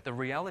data. But the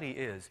reality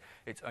is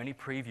it's only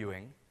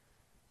previewing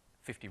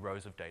 50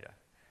 rows of data.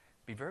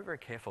 Be very, very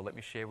careful. Let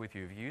me share with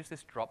you. If you use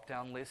this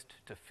drop-down list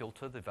to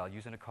filter the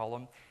values in a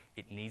column,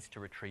 it needs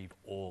to retrieve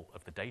all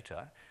of the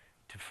data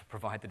to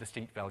provide the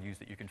distinct values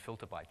that you can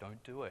filter by.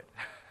 Don't do it.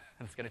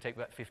 It's going to take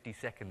about 50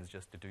 seconds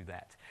just to do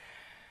that.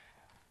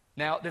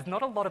 Now, there's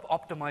not a lot of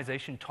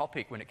optimization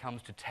topic when it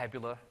comes to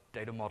tabular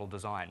data model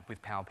design with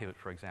Power Pivot,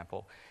 for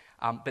example.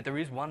 But there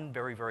is one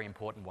very, very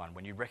important one.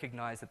 When you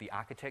recognize that the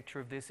architecture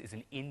of this is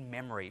an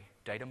in-memory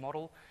data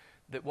model,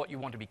 that what you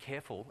want to be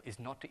careful is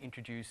not to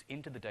introduce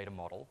into the data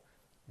model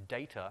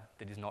data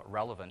that is not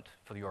relevant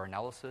for your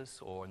analysis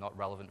or not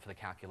relevant for the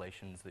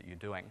calculations that you're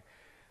doing.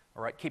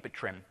 All right, keep it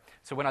trim.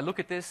 So when I look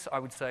at this, I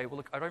would say, well,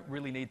 look, I don't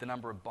really need the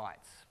number of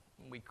bytes.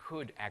 We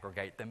could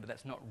aggregate them, but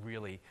that's not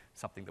really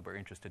something that we're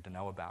interested to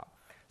know about.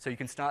 So you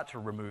can start to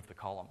remove the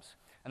columns.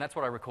 And that's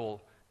what I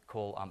call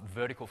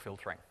vertical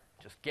filtering.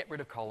 Just get rid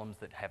of columns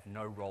that have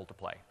no role to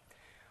play.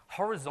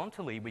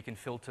 Horizontally, we can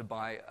filter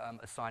by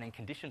assigning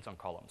conditions on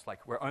columns.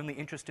 Like, we're only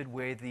interested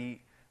where the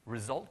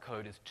result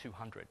code is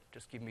 200.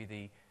 Just give me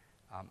the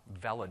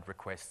valid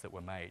requests that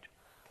were made.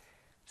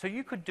 So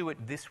you could do it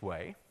this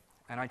way,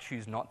 and I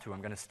choose not to. I'm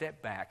going to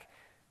step back.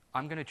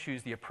 I'm going to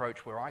choose the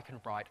approach where I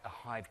can write a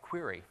Hive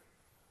query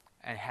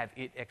and have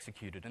it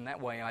executed. And that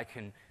way I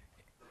can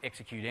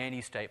execute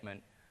any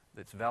statement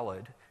that's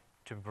valid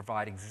to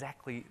provide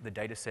exactly the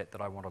data set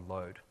that I want to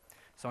load.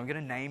 So I'm going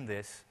to name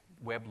this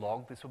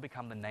weblog. This will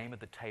become the name of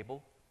the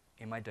table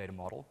in my data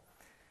model.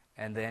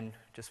 And then,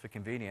 just for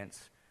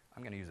convenience,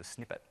 I'm going to use a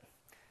snippet.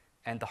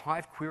 And the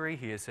Hive query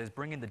here says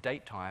bring in the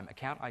date time,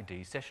 account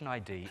ID, session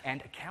ID,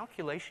 and a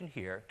calculation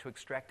here to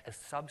extract a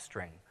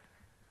substring.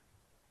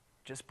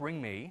 Just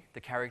bring me the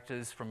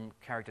characters from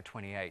character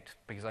 28,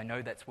 because I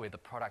know that's where the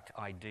product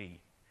ID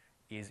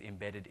is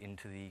embedded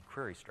into the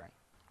query string.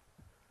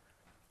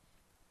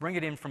 Bring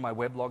it in from my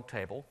weblog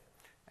table,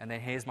 and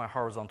then here's my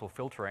horizontal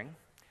filtering.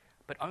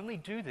 But only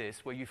do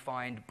this where you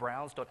find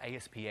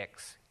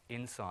browse.aspx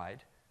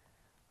inside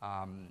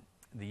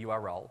the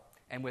URL,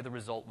 and where the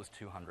result was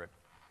 200.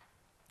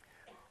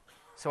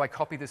 So I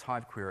copy this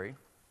Hive query,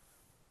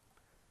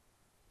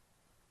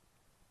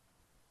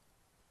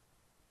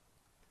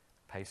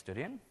 paste it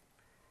in,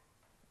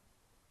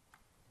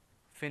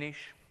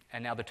 finish,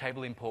 and now the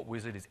table import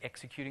wizard is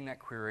executing that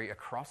query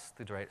across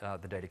the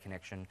data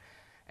connection,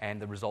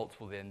 and the results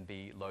will then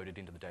be loaded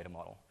into the data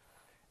model.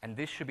 And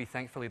this should be,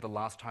 thankfully, the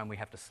last time we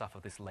have to suffer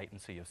this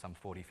latency of some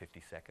 40,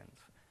 50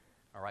 seconds.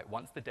 All right,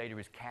 once the data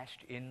is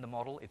cached in the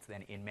model, it's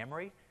then in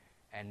memory,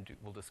 and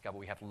we'll discover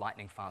we have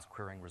lightning-fast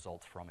querying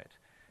results from it.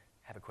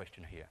 Have a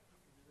question here.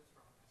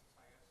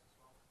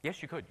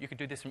 Yes, you could. You could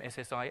do this from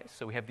SSIS.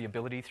 So we have the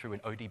ability through an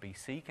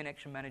ODBC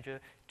connection manager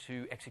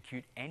to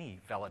execute any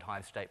valid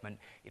Hive statement.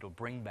 It'll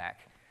bring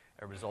back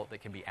a result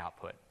that can be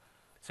output.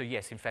 So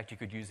yes, in fact, you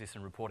could use this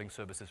in reporting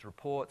services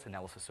reports,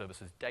 analysis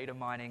services data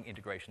mining,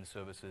 integration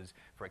services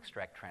for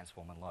extract,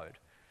 transform, and load.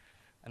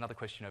 Another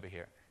question over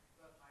here.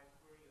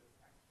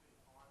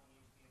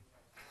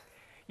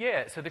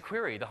 Yeah, so the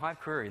Hive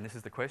query, and this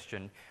is the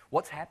question,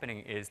 what's happening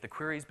is the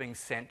query is being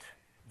sent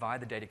via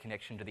the data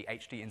connection to the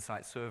HD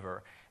Insight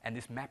server, and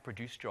this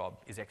MapReduce job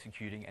is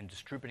executing and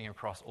distributing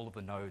across all of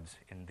the nodes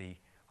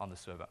on the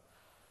server.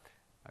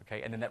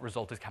 Okay, and then that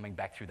result is coming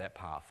back through that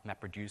path,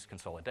 MapReduce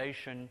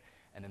consolidation,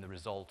 and then the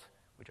result,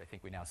 which I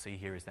think we now see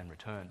here, is then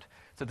returned.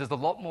 So there's a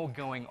lot more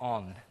going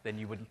on than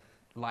you would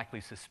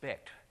likely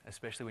suspect,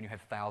 especially when you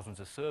have thousands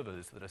of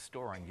servers that are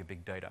storing your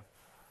big data.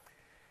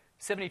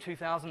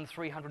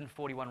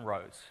 72,341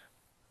 rows.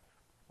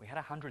 We had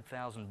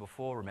 100,000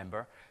 before,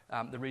 remember.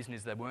 The reason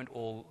is they weren't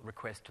all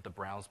requests to the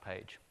browse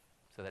page.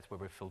 So that's where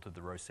we've filtered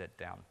the row set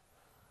down.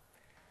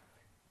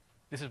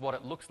 This is what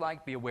it looks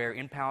like. Be aware,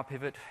 in Power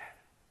Pivot,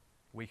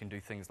 we can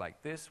do things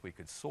like this. We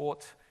could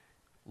sort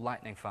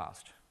lightning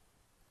fast.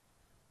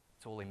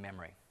 It's all in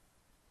memory.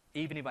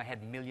 Even if I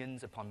had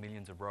millions upon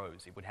millions of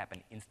rows, it would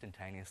happen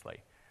instantaneously.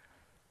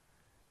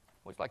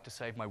 I always like to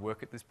save my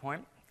work at this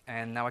point.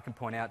 And now I can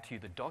point out to you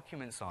the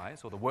document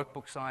size, or the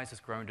workbook size, has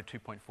grown to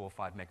 2.45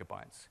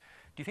 megabytes.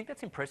 Do you think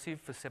that's impressive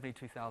for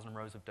 72,000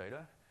 rows of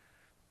data?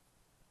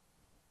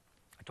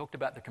 I talked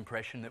about the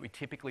compression that we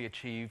typically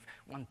achieve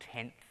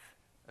 1/10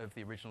 of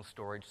the original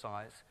storage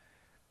size.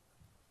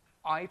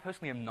 I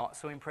personally am not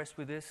so impressed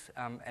with this,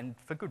 and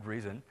for good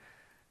reason.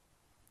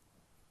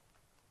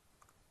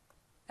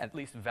 At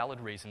least valid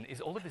reason, is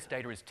all of this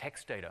data is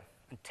text data.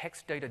 And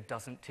text data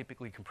doesn't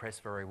typically compress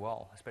very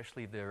well,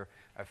 especially if there are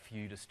a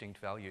few distinct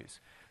values.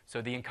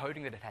 So the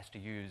encoding that it has to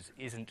use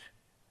isn't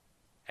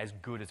as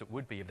good as it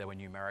would be if there were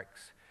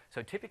numerics.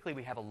 So typically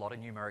we have a lot of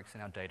numerics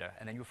in our data,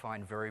 and then you'll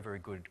find very, very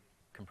good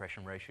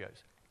compression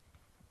ratios.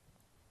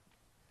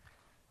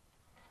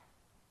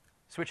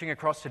 Switching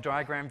across to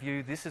diagram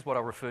view, this is what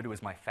I'll refer to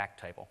as my fact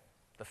table.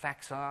 The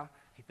facts are,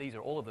 these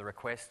are all of the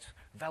requests,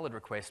 valid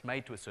requests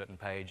made to a certain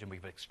page, and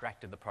we've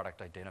extracted the product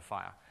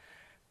identifier.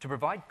 To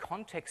provide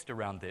context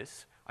around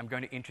this, I'm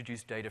going to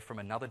introduce data from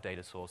another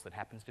data source that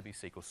happens to be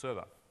SQL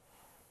Server.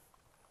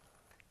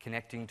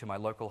 Connecting to my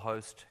local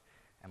host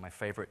and my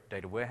favorite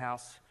data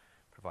warehouse,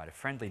 provide a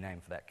friendly name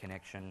for that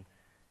connection,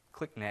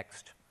 click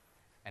Next,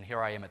 and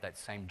here I am at that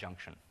same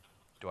junction.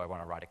 Do I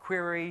want to write a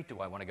query? Do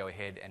I want to go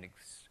ahead and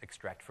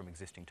extract from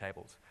existing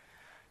tables?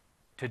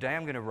 Today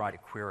I'm going to write a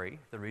query.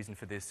 The reason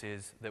for this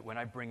is that when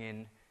I bring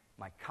in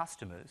my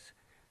customers,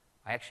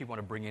 I actually want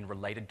to bring in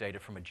related data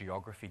from a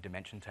geography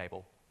dimension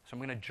table. So I'm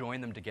going to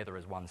join them together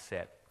as one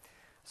set.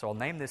 So I'll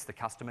name this the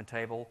customer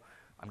table.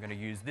 I'm going to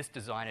use this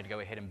designer to go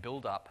ahead and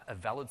build up a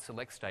valid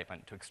select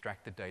statement to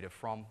extract the data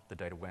from the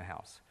data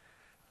warehouse.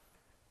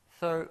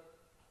 So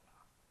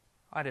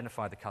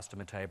identify the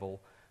customer table.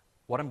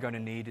 What I'm going to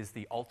need is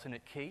the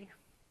alternate key.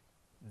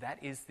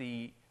 That is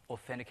the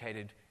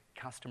authenticated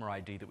customer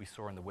ID that we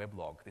saw in the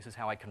weblog. This is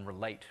how I can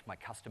relate my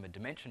customer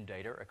dimension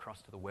data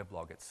across to the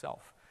weblog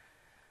itself.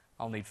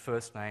 I'll need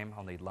first name,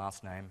 I'll need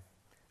last name,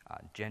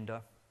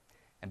 gender.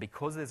 And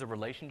because there's a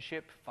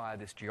relationship via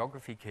this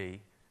geography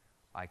key,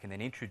 I can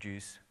then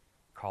introduce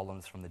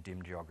columns from the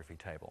dim geography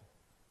table.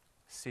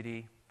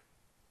 City,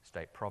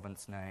 state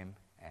province name,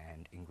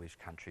 and English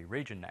country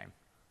region name.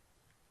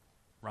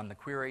 Run the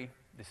query.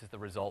 This is the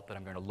result that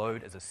I'm going to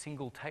load as a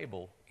single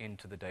table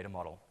into the data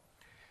model.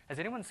 Has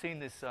anyone seen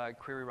this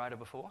query writer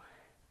before?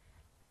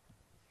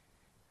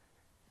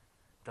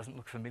 Doesn't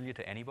look familiar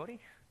to anybody?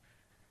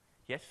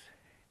 Yes?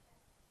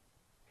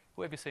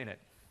 Who have you seen it?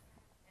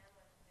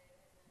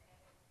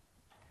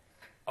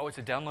 Oh, it's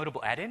a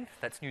downloadable add-in?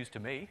 That's news to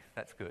me.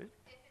 That's good.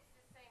 If it's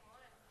the same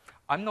one.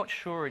 I'm not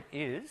sure it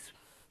is.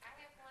 I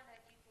have one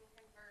that you can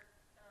convert,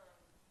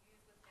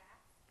 use with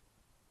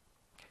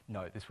DAX.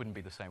 No, this wouldn't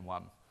be the same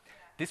one. Yeah.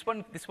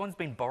 This one's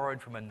been borrowed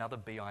from another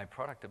BI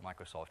product at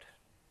Microsoft.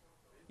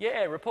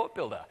 Yeah, Report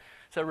Builder.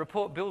 So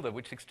Report Builder,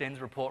 which extends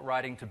report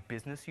writing to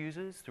business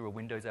users through a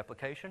Windows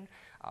application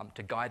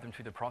to guide them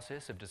through the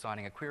process of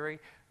designing a query,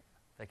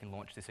 they can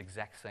launch this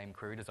exact same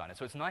query designer.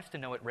 So it's nice to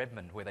know at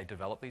Redmond, where they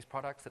develop these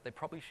products, that they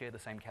probably share the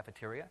same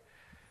cafeteria.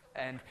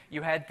 And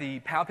you had the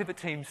Power Pivot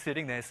team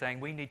sitting there saying,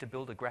 we need to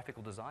build a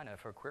graphical designer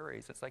for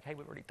queries. It's like, hey,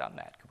 we've already done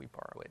that. Could we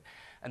borrow it?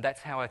 And that's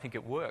how I think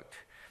it worked.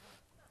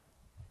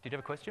 Did you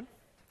have a question?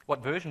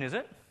 What version is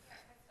it?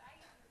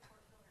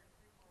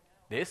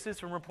 This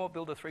is from Report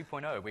Builder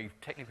 3.0. We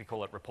technically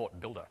call it Report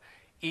Builder.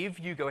 If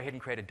you go ahead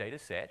and create a data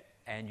set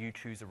and you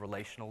choose a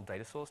relational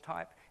data source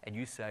type and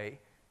you say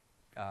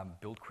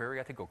build query,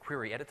 I think, or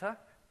query editor,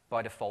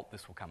 by default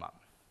this will come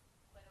up.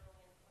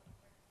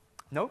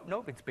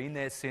 Nope, it's been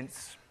there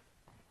since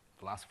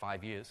the last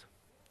 5 years.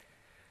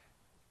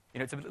 You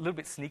know, it's a little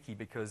bit sneaky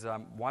because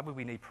why would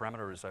we need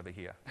parameters over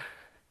here?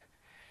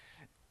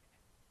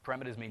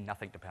 Parameters mean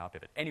nothing to Power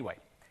Pivot. Anyway,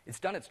 it's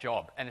done its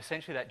job, and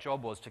essentially that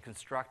job was to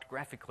construct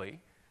graphically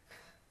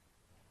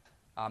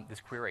this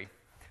query.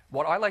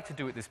 What I like to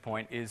do at this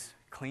point is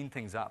clean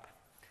things up.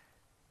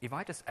 If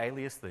I just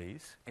alias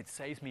these, it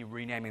saves me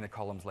renaming the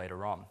columns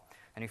later on.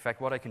 And in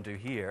fact, what I can do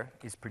here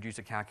is produce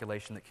a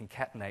calculation that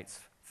concatenates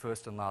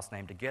first and last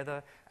name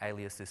together,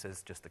 alias this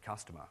as just the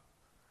customer.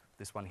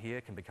 This one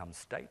here can become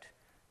state,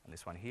 and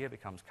this one here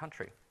becomes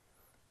country.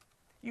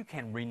 You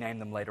can rename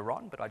them later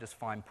on, but I just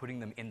find putting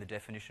them in the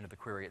definition of the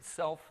query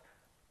itself,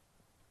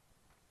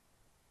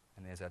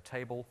 and there's our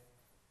table,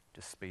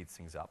 just speeds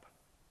things up.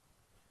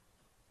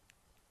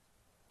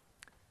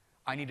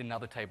 I need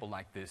another table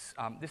like this.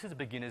 This is a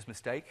beginner's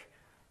mistake.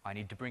 I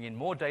need to bring in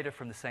more data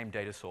from the same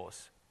data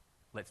source.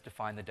 Let's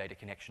define the data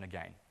connection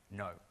again.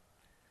 No.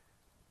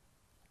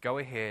 Go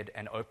ahead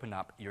and open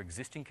up your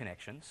existing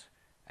connections,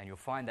 and you'll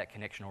find that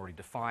connection already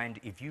defined.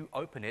 If you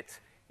open it,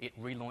 it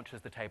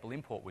relaunches the table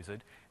import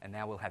wizard, and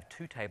now we'll have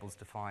two tables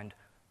defined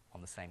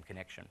on the same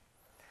connection.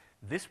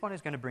 This one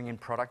is going to bring in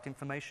product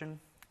information.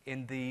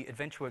 In the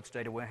AdventureWorks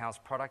data warehouse,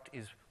 product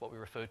is what we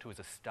refer to as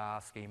a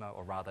star schema,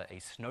 or rather a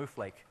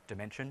snowflake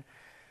dimension.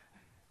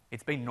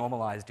 It's been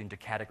normalized into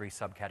category,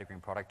 subcategory,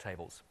 and product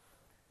tables.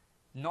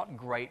 Not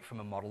great from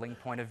a modeling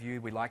point of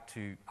view. We like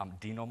to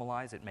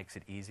denormalize. It makes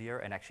it easier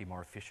and actually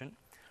more efficient.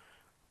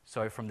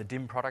 So from the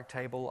dim product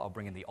table, I'll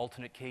bring in the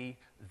alternate key.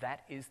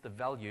 That is the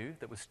value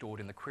that was stored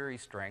in the query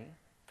string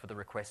for the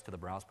request to the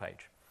browse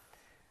page.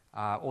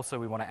 Also,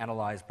 we want to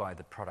analyze by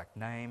the product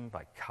name,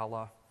 by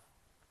color,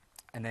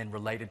 and then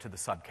related to the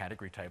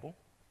subcategory table.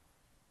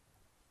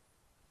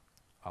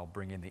 I'll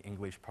bring in the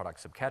English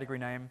product subcategory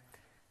name,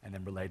 and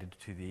then related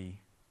to the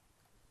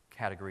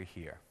category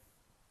here.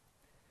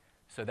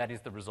 So that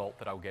is the result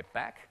that I'll get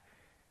back.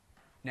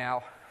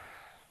 Now,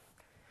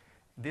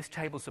 this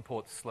table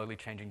supports slowly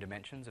changing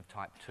dimensions of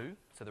type 2,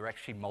 so there are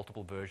actually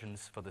multiple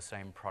versions for the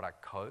same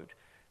product code.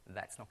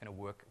 That's not going to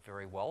work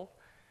very well.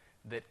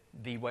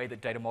 The way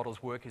that data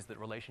models work is that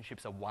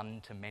relationships are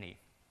one to many.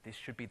 This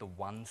should be the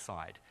one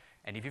side.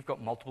 And if you've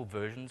got multiple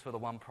versions for the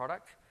one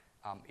product,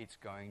 it's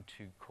going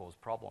to cause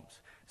problems.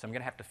 So I'm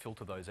going to have to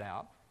filter those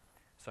out.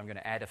 So I'm going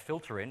to add a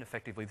filter in.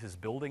 Effectively, this is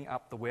building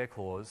up the where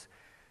clause.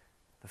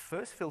 The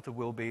first filter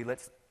will be,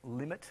 let's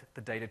limit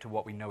the data to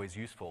what we know is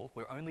useful.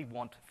 We only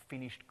want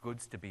finished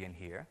goods to be in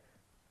here.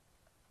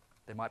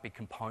 There might be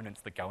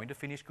components that go into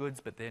finished goods,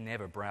 but they're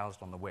never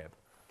browsed on the web.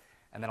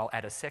 And then I'll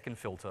add a second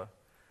filter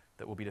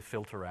that will be to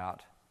filter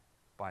out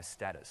by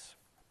status.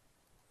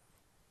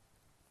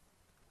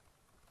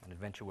 And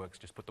AdventureWorks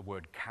just put the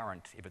word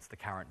current if it's the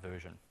current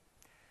version.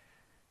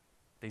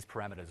 These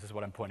parameters, this is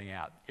what I'm pointing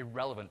out,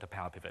 irrelevant to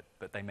Power Pivot,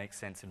 but they make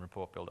sense in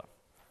Report Builder.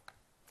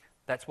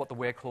 That's what the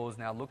where clause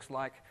now looks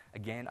like.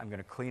 Again, I'm going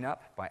to clean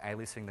up by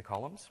aliasing the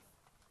columns.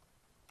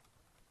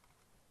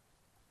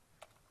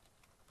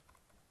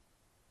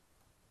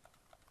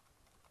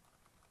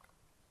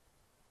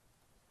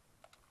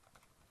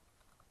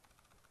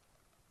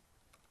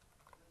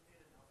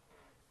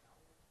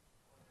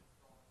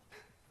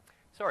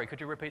 Sorry,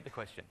 could you repeat the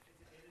question?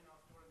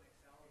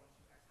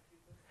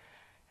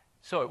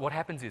 So what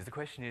happens is, the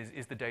question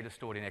is the data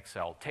stored in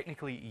Excel?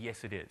 Technically,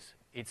 yes, it is.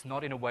 It's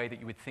not in a way that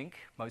you would think.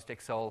 Most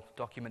Excel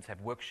documents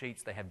have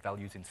worksheets, they have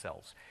values in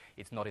cells.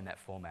 It's not in that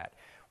format.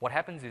 What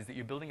happens is that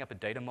you're building up a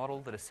data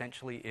model that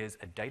essentially is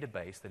a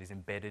database that is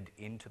embedded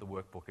into the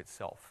workbook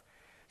itself.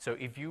 So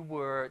if you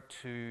were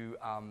to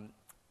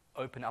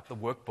open up the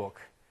workbook,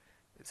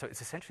 so it's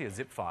essentially a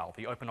zip file,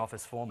 the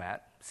OpenOffice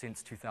format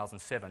since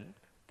 2007,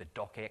 the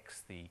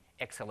docx, the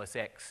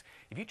XLSX.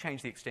 If you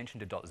change the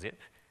extension to .zip,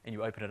 and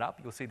you open it up,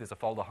 you'll see there's a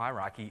folder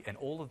hierarchy, and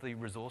all of the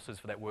resources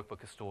for that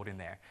workbook are stored in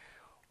there.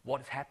 What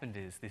has happened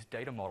is this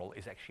data model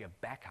is actually a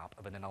backup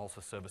of an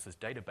analysis services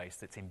database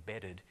that's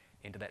embedded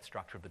into that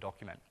structure of the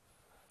document.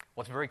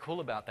 What's very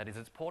cool about that is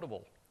it's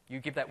portable. You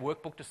give that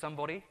workbook to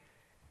somebody,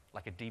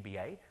 like a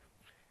DBA,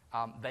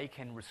 they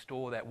can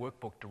restore that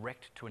workbook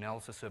direct to an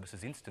analysis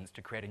services instance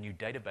to create a new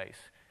database.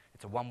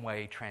 It's a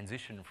one-way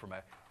transition from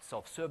a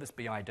self-service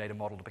BI data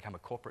model to become a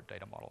corporate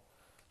data model.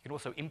 You can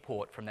also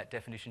import from that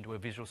definition to a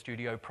Visual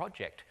Studio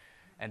project,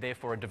 and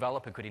therefore a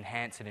developer could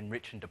enhance and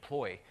enrich and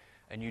deploy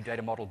a new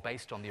data model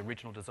based on the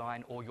original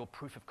design or your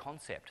proof of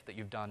concept that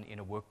you've done in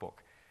a workbook.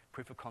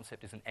 Proof of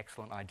concept is an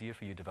excellent idea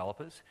for you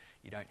developers.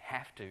 You don't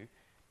have to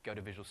go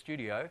to Visual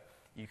Studio.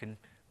 You can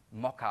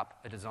mock up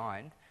a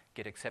design,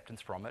 get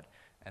acceptance from it,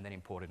 and then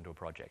import it into a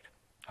project.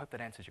 I hope that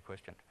answers your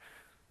question.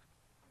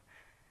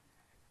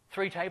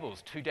 3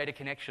 tables, 2 data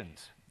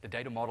connections. The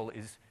data model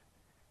is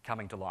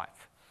coming to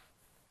life.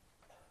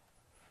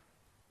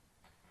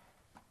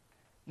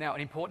 Now,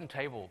 an important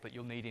table that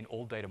you'll need in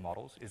all data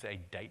models is a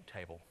date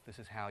table. This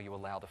is how you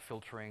allow the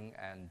filtering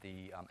and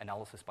the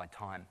analysis by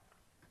time.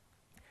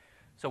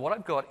 So what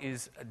I've got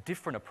is a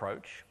different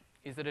approach,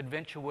 is that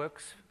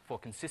AdventureWorks, for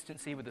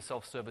consistency with the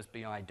self-service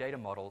BI data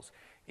models,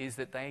 is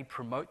that they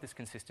promote this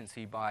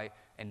consistency by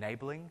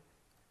enabling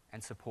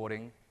and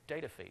supporting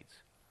data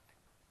feeds.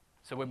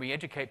 So when we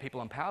educate people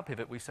on Power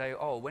Pivot, we say,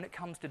 oh, when it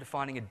comes to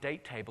defining a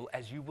date table,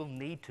 as you will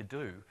need to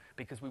do,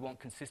 because we want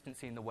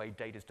consistency in the way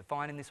data is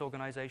defined in this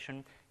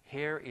organization,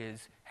 here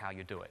is how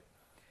you do it.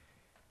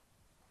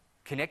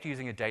 Connect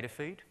using a data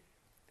feed,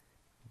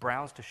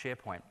 browse to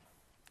SharePoint.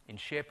 In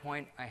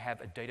SharePoint, I have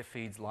a data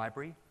feeds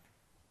library.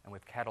 and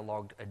we've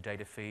cataloged a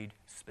data feed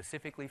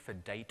specifically for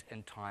date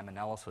and time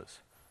analysis.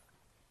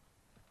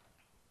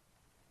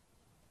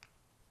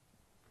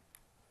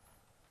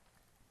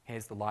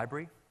 Here's the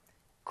library,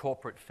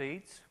 corporate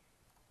feeds.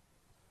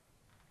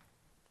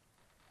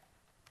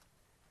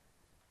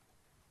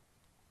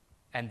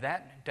 And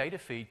that data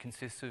feed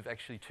consists of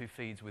actually two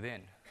feeds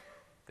within.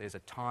 There's a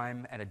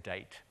time and a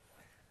date.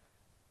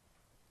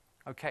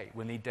 Okay,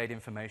 we'll need date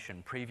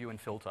information, preview and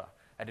filter.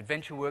 At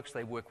AdventureWorks,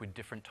 they work with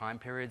different time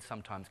periods,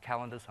 sometimes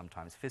calendar,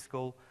 sometimes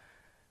fiscal.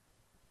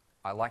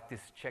 I like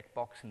this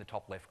checkbox in the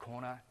top left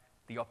corner.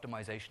 The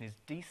optimization is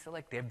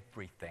deselect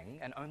everything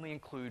and only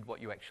include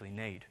what you actually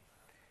need.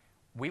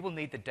 We will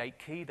need the date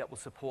key that will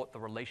support the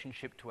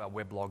relationship to our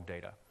weblog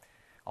data.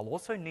 I'll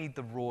also need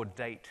the raw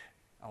date.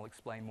 I'll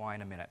explain why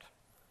in a minute.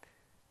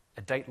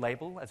 A date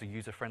label as a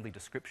user-friendly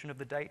description of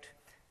the date,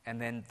 and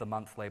then the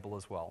month label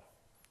as well.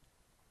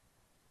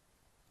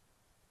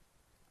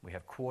 We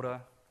have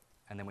quarter,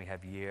 and then we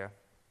have year.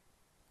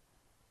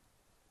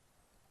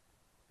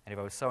 And if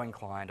I was so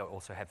inclined, I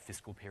also have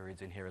fiscal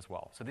periods in here as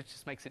well. So this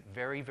just makes it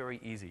very, very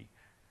easy.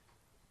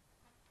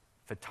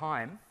 For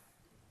time,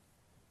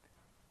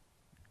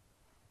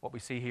 what we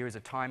see here is a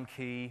time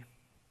key,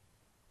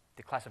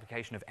 the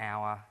classification of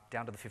hour,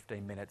 down to the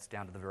 15 minutes,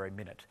 down to the very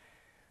minute.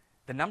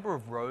 The number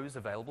of rows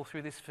available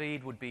through this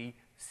feed would be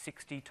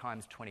 60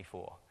 times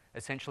 24.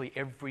 Essentially,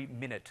 every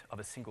minute of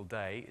a single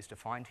day is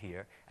defined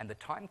here, and the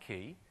time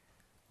key,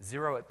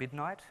 0 at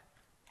midnight,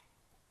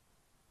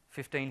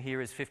 15 here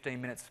is 15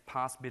 minutes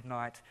past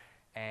midnight,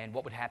 and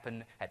what would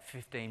happen at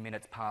 15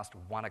 minutes past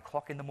 1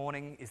 o'clock in the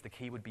morning is the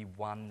key would be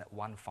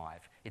 115.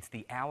 It's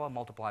the hour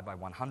multiplied by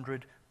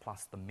 100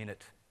 plus the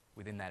minute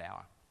within that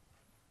hour.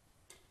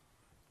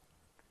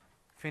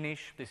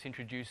 Finish, this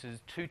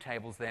introduces two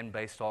tables then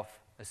based off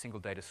a single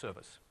data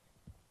service.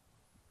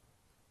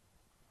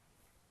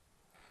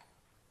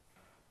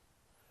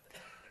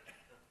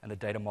 And the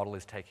data model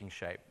is taking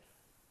shape.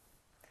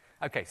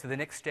 Okay, so the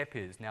next step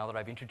is, now that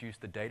I've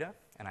introduced the data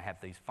and I have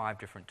these 5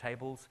 different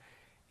tables,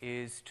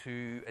 is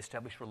to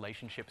establish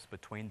relationships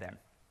between them.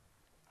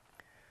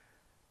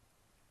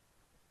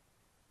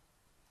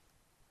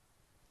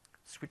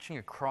 Switching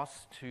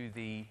across to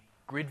the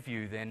grid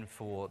view then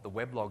for the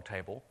weblog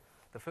table,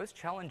 the first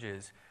challenge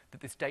is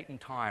that this date and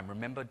time,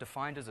 remember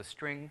defined as a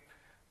string,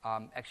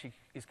 actually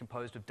is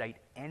composed of date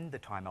and the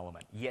time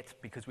element. Yet,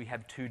 because we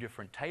have 2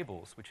 different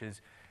tables, which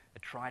is a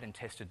tried and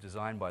tested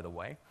design, by the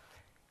way,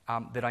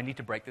 that I need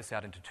to break this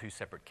out into 2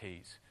 separate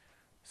keys.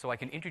 So I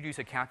can introduce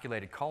a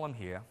calculated column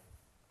here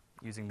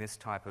using this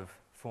type of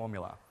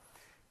formula.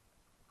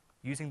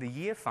 Using the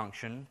year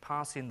function,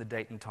 pass in the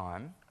date and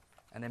time,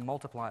 and then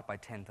multiply it by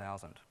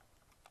 10,000.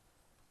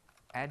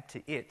 Add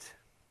to it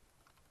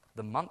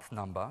the month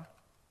number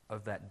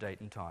of that date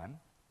and time,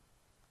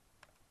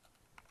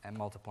 and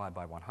multiply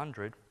by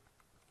 100,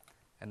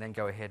 and then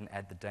go ahead and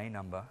add the day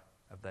number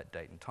of that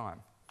date and time.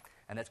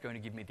 And that's going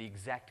to give me the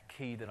exact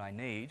key that I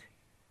need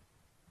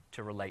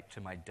to relate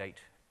to my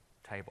date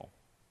table.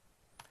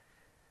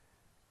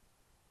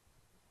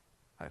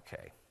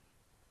 Okay,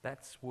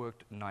 that's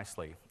worked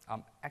nicely.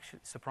 Actually,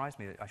 it surprised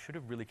me that I should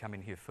have really come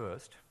in here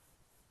first.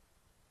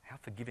 How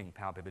forgiving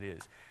Power Pivot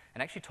is.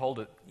 And actually told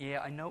it, yeah,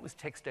 I know it was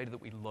text data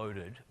that we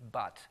loaded,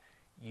 but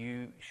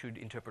you should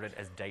interpret it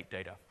as date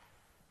data.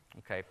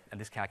 Okay, and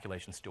this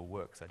calculation still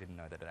works. I didn't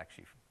know that it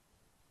actually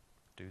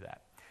do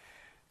that.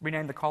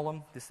 Rename the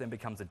column. This then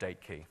becomes a date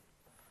key.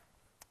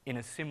 In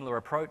a similar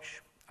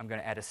approach, I'm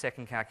going to add a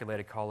second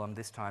calculated column,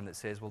 this time that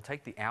says we'll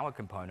take the hour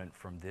component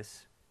from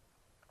this,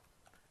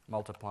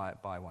 multiply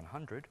it by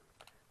 100,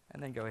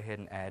 and then go ahead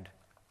and add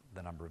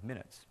the number of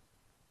minutes.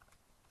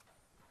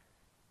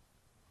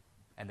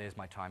 And there's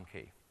my time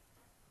key.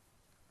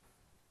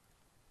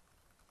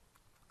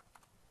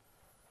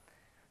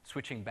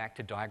 Switching back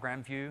to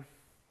diagram view,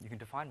 you can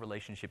define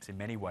relationships in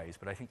many ways,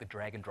 but I think the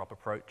drag and drop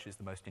approach is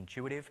the most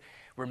intuitive.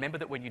 Remember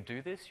that when you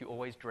do this, you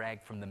always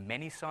drag from the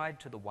many side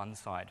to the one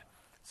side.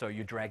 So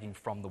you're dragging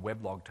from the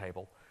weblog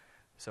table.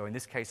 So in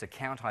this case,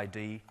 account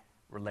ID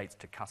relates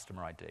to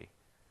customer ID.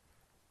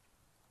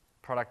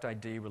 Product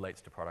ID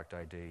relates to product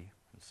ID,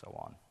 and so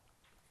on.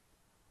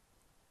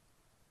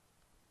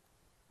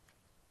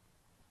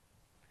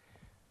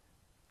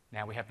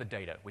 Now we have the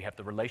data, we have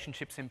the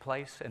relationships in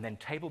place, and then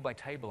table by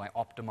table I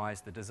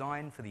optimize the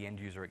design for the end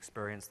user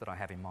experience that I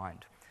have in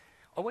mind.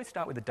 I always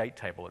start with the date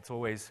table. It's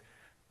always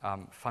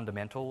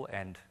fundamental,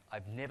 and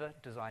I've never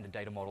designed a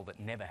data model that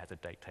never has a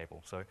date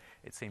table, so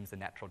it seems the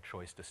natural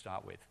choice to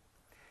start with.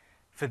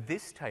 For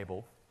this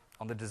table,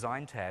 on the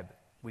Design tab,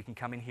 we can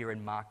come in here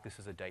and mark this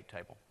as a date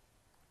table.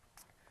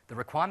 The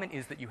requirement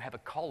is that you have a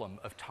column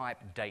of type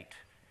date,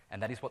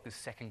 and that is what this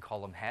second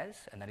column has,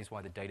 and that is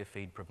why the data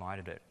feed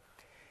provided it.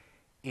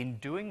 In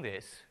doing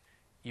this,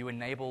 you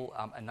enable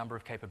a number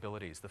of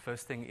capabilities. The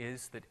first thing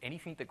is that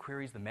anything that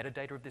queries the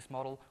metadata of this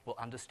model will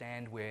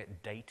understand where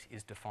date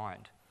is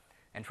defined.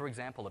 And for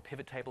example, a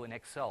pivot table in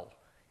Excel,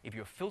 if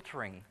you're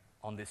filtering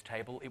on this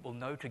table, it will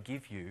know to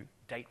give you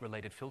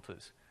date-related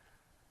filters.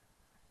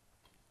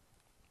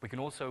 We can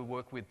also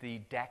work with the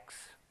DAX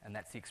and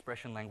that's the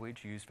expression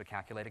language used for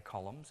calculated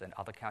columns and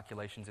other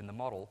calculations in the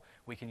model,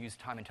 we can use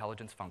time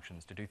intelligence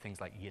functions to do things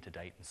like year to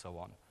date and so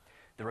on.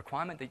 The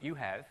requirement that you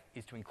have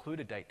is to include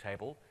a date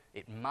table.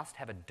 It must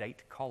have a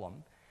date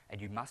column, and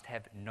you must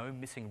have no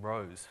missing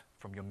rows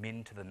from your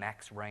min to the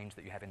max range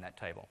that you have in that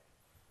table.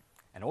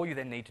 And all you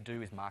then need to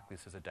do is mark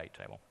this as a date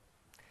table.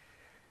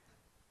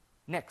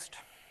 Next,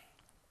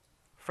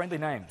 friendly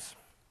names.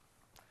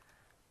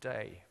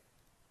 Day,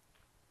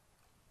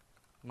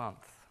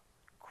 month,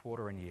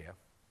 quarter, and year.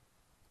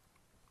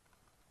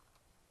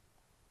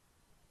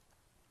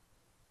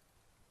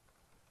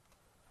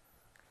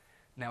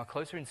 Now, a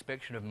closer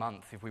inspection of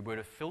month, if we were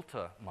to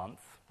filter month,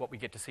 what we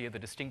get to see are the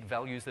distinct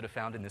values that are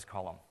found in this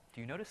column.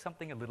 Do you notice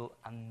something a little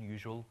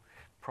unusual,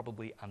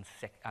 probably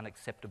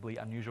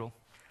unacceptably unusual?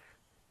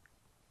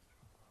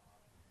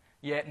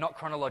 Yeah, not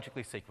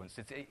chronologically sequenced.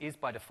 It is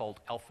by default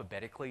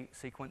alphabetically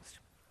sequenced.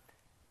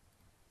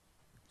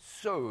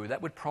 So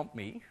that would prompt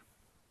me,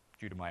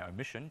 due to my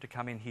omission, to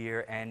come in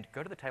here and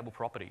go to the table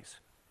properties.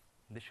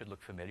 This should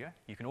look familiar.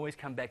 You can always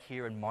come back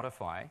here and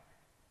modify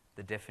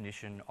the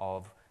definition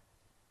of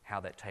how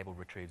that table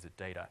retrieves its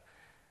data.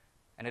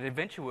 And at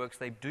AdventureWorks,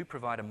 they do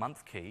provide a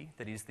month key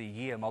that is the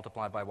year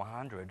multiplied by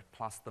 100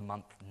 plus the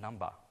month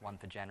number, 1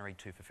 for January,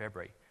 2 for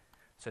February.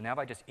 So now if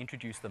I just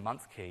introduce the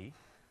month key,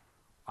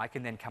 I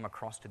can then come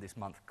across to this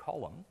month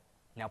column.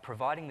 Now,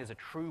 providing there's a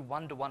true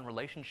one-to-one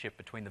relationship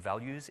between the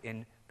values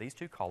in these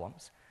two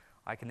columns,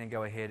 I can then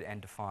go ahead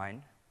and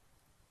define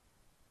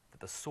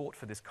that the sort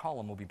for this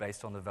column will be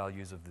based on the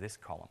values of this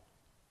column.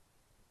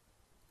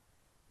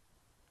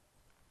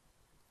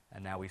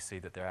 And now we see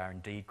that they are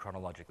indeed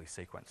chronologically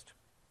sequenced.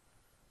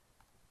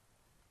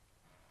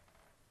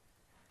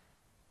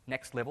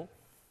 Next level,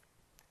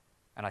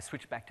 and I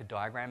switch back to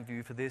diagram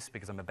view for this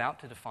because I'm about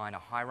to define a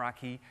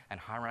hierarchy, and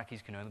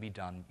hierarchies can only be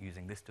done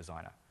using this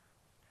designer.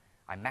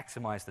 I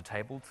maximize the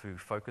table to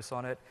focus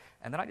on it,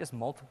 and then I just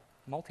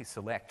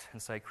multi-select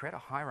and say create a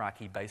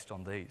hierarchy based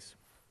on these.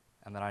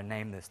 And then I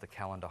name this the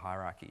calendar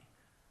hierarchy.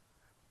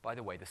 By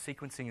the way, the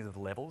sequencing of the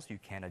levels, you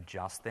can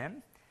adjust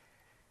them.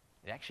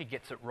 It actually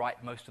gets it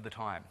right most of the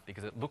time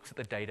because it looks at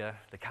the data,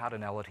 the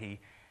cardinality,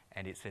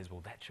 and it says,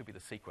 well, that should be the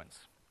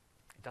sequence.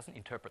 It doesn't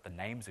interpret the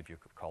names of your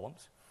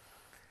columns.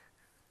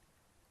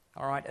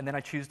 All right, and then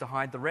I choose to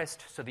hide the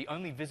rest. So the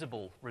only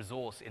visible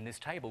resource in this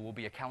table will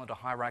be a calendar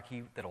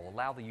hierarchy that will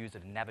allow the user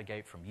to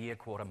navigate from year,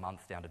 quarter,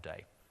 month, down to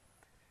day.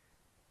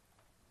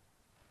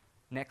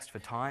 Next, for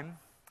time,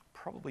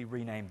 probably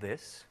rename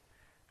this.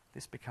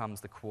 This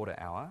becomes the quarter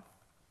hour.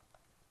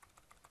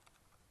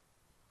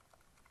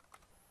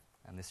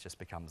 And this just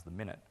becomes the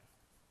minute.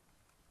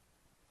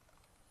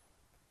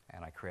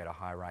 And I create a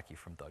hierarchy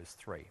from those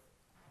three.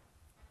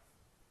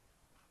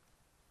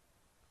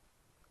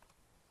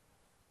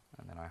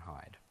 And then I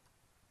hide.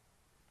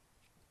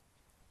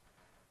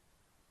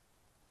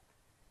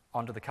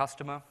 Onto the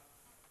customer.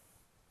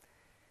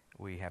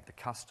 We have the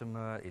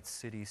customer, its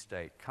city,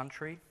 state,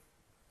 country,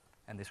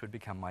 and this would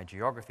become my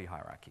geography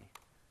hierarchy.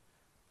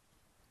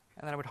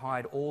 And then I would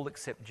hide all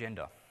except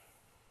gender.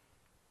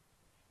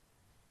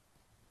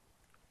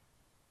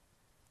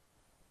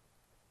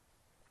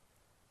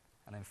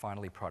 And then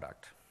finally,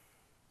 product.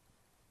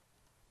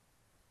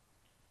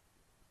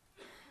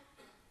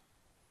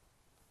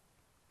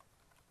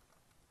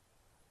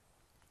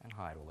 And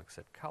hide all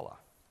except color.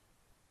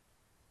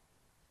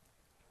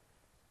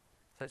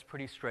 So it's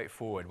pretty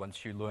straightforward.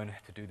 Once you learn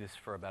to do this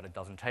for about a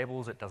dozen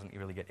tables, it doesn't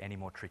really get any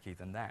more tricky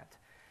than that.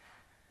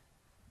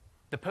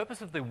 The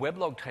purpose of the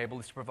weblog table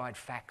is to provide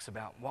facts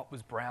about what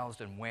was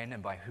browsed and when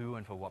and by who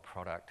and for what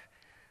product.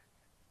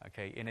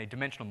 Okay, in a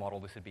dimensional model,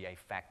 this would be a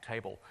fact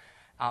table.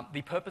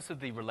 The purpose of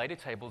the related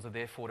tables are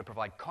therefore to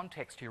provide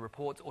context to your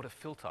reports or to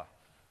filter.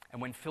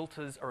 And when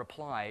filters are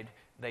applied,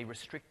 they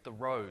restrict the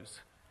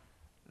rows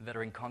that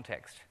are in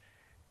context.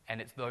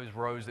 And it's those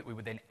rows that we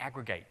would then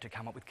aggregate to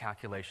come up with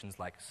calculations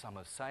like sum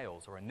of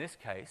sales, or in this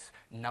case,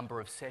 number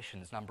of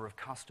sessions, number of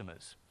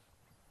customers.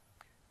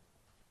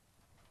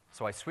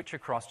 So I switch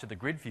across to the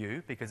grid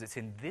view because it's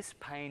in this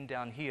pane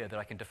down here that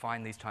I can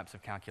define these types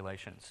of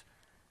calculations.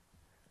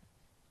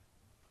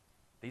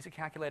 These are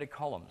calculated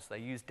columns. They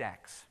use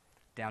DAX.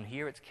 Down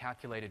here, it's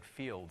calculated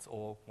fields,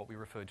 or what we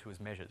refer to as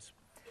measures.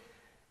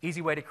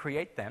 Easy way to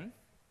create them,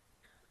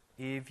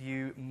 if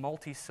you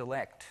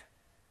multi-select,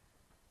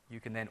 you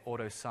can then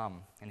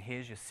auto-sum. And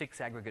here's your 6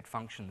 aggregate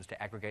functions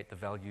to aggregate the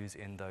values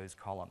in those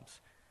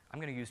columns. I'm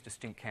going to use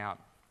distinct count.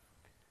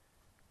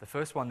 The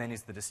first one then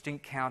is the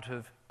distinct count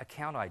of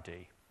account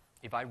ID.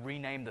 If I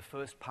rename the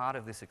first part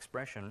of this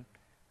expression,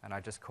 and I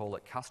just call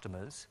it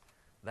customers,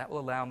 that will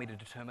allow me to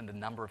determine the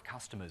number of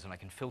customers, and I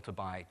can filter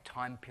by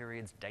time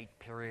periods, date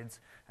periods,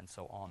 and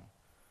so on.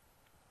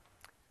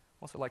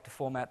 Also like to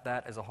format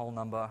that as a whole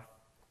number,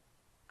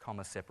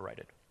 comma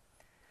separated.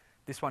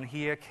 This one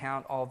here,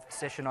 count of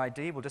session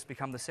ID, will just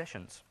become the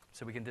sessions.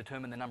 So we can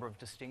determine the number of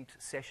distinct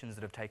sessions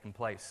that have taken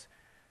place.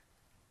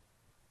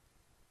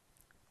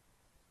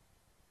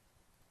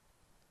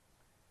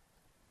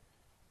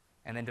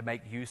 And then to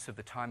make use of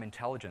the time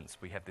intelligence,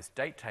 we have this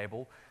date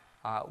table.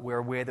 we're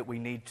aware that we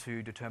need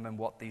to determine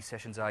what these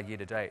sessions are year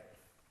to date.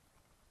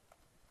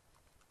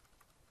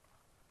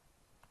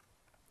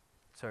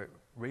 So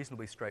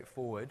reasonably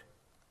straightforward.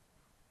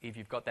 If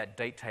you've got that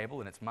date table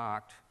and it's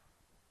marked,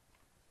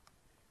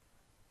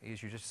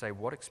 is you just say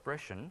what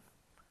expression.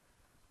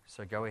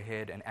 So go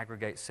ahead and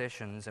aggregate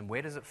sessions. And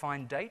where does it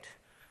find date?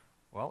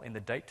 Well, in the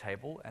date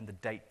table, and the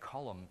date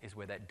column is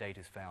where that date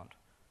is found.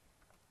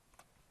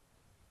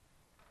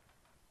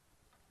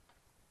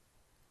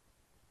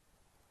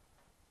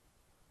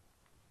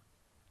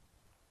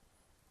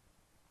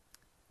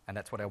 And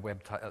that's what our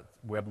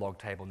weblog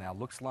table now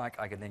looks like.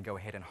 I can then go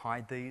ahead and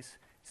hide these.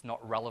 It's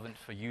not relevant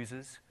for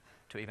users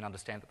to even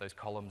understand that those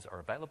columns are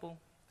available.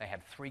 They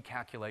have 3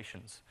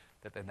 calculations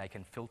that then they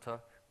can filter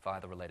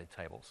via the related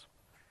tables.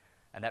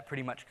 And that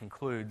pretty much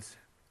concludes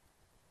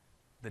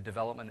the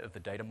development of the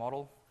data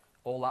model.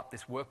 All up,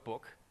 this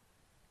workbook,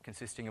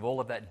 consisting of all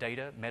of that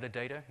data,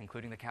 metadata,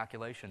 including the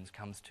calculations,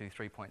 comes to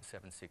 3.76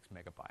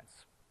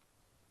 megabytes.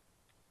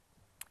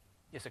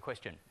 Yes, a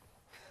question?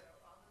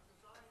 On the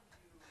design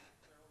view,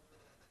 there was a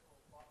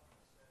little button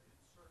that said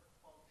insert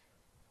function.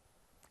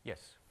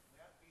 Yes.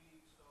 Can that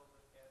be so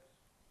that as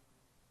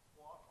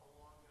you walk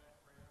along that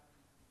ramp,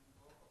 you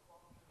invoke a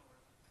function, or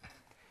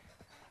is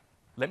it?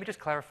 Let me just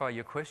clarify.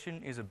 Your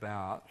question is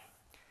about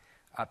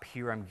up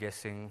here, I'm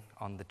guessing,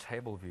 on the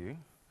table view.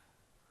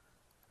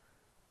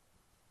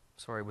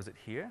 Sorry, was it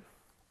here?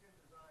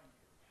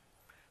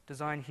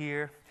 Design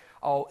here.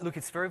 Oh, look,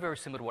 it's very, very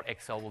similar to what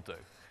Excel will do.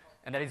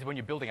 And that is when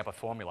you're building up a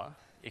formula,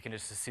 it can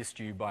just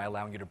assist you by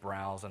allowing you to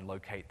browse and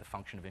locate the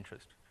function of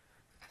interest.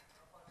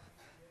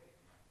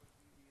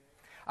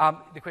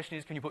 The question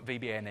is, can you put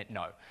VBA in there?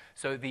 No.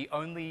 So the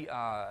only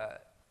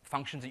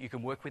functions that you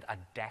can work with are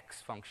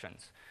DAX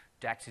functions.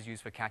 DAX is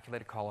used for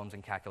calculated columns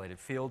and calculated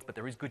fields, but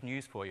there is good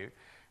news for you,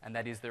 and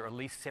that is there are at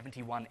least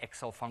 71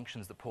 Excel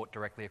functions that port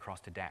directly across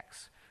to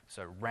DAX.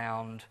 So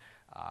round,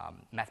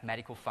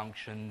 mathematical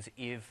functions,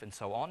 if, and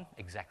so on,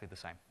 exactly the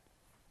same.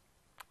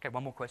 Okay,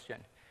 one more question.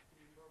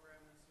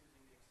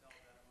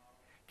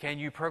 Can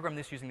you program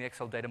this using the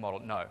Excel data model?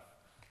 No.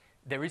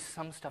 There is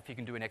some stuff you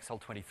can do in Excel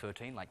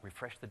 2013, like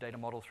refresh the data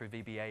model through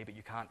VBA, but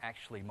you can't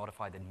actually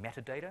modify the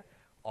metadata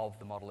of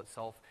the model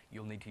itself.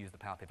 You'll need to use the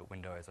Power Pivot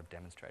window as I've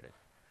demonstrated.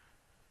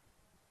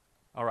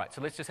 All right,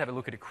 so let's just have a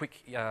look at a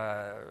quick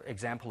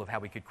example of how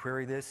we could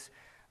query this.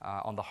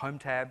 On the Home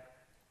tab,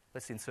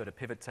 let's insert a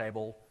pivot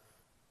table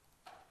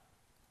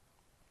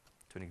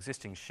to an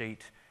existing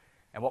sheet.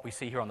 And what we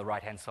see here on the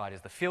right-hand side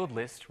is the field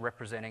list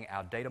representing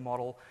our data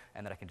model,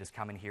 and then I can just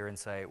come in here and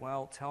say,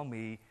 well, tell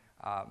me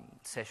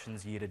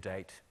sessions year to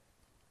date.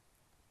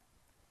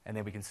 And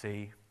then we can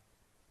see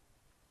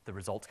the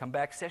results come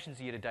back.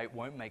 Sessions year to date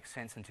won't make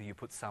sense until you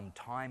put some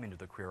time into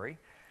the query.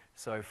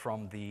 So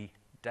from the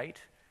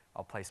date,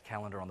 I'll place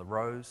calendar on the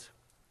rows,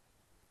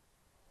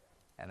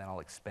 and then I'll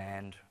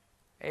expand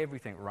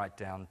everything right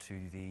down to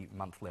the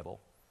month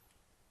level.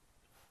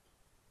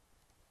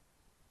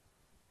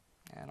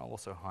 And I'll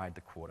also hide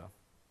the quarter.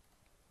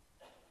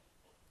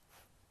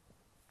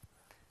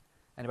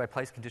 And if I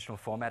place conditional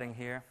formatting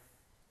here,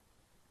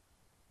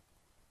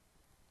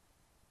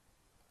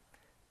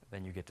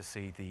 then you get to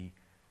see the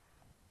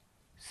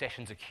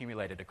sessions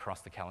accumulated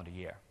across the calendar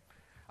year.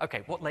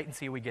 Okay, what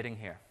latency are we getting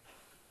here?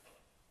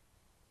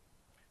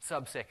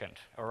 Sub-second.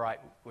 All right,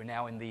 we're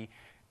now in the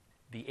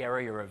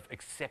area of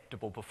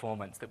acceptable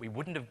performance that we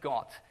wouldn't have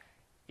got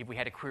if we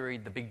had to query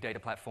the big data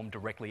platform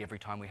directly every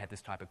time we had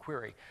this type of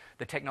query.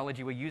 The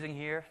technology we're using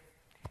here,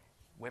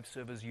 web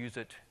servers use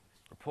it,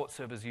 report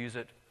servers use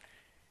it,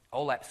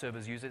 OLAP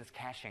servers use it, it's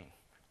caching.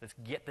 Let's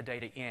get the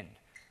data in,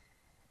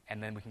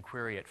 and then we can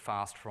query it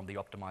fast from the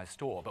optimized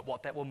store. But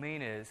what that will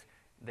mean is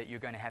that you're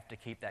going to have to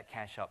keep that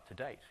cache up to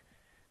date.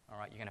 All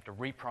right, you're going to have to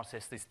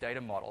reprocess this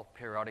data model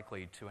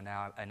periodically to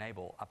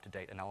enable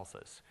up-to-date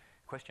analysis.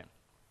 Question?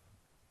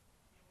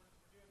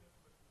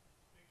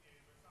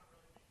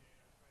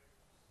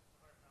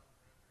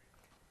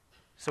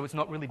 So it's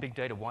not really big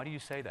data. Why do you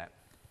say that?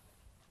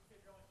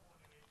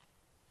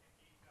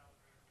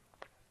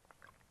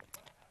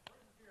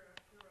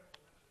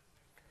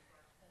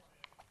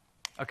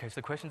 Okay, so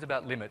the question's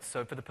about limits.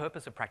 So for the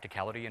purpose of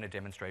practicality in a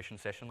demonstration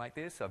session like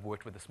this, I've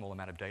worked with a small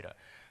amount of data.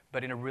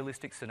 But in a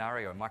realistic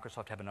scenario,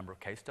 Microsoft have a number of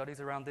case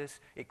studies around this.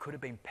 It could have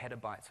been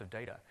petabytes of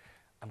data.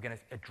 I'm going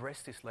to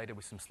address this later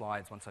with some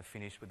slides once I've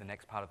finished with the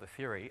next part of the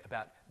theory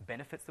about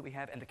benefits that we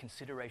have and the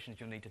considerations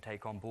you'll need to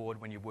take on board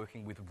when you're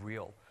working with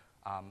real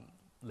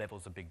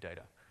levels of big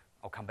data.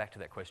 I'll come back to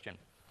that question.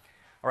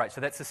 All right,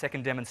 so that's the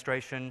second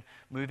demonstration.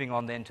 Moving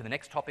on then to the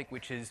next topic,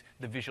 which is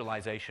the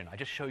visualization. I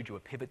just showed you a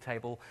pivot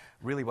table.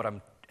 Really what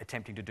I'm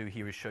attempting to do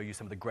here is show you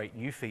some of the great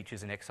new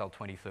features in Excel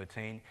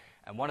 2013.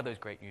 And one of those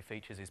great new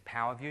features is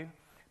PowerView.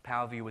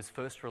 PowerView was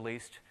first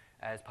released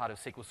as part of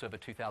SQL Server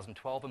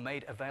 2012 and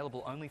made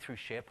available only through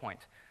SharePoint.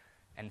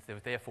 And so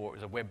therefore, it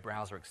was a web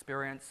browser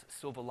experience,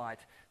 Silverlight,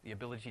 the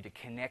ability to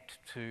connect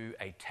to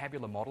a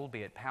tabular model,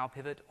 be it Power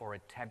Pivot or a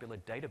tabular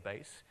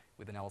database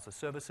with analysis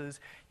services.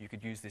 You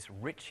could use this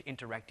rich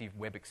interactive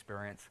web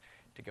experience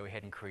to go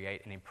ahead and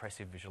create an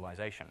impressive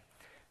visualization.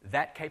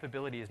 That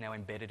capability is now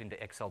embedded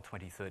into Excel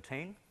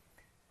 2013.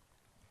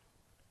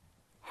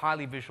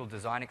 Highly visual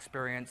design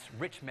experience,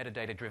 rich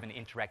metadata-driven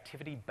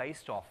interactivity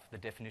based off the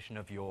definition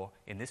of your,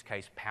 in this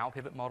case, Power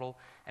Pivot model,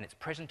 and it's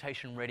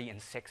presentation ready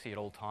and sexy at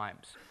all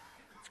times.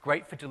 It's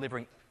great for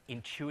delivering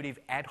intuitive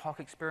ad hoc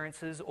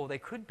experiences, or they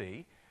could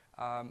be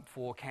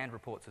for canned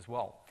reports as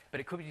well. But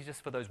it could be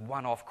just for those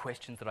one-off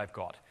questions that I've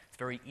got. It's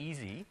very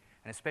easy,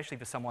 and especially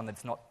for someone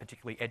that's not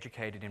particularly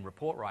educated in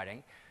report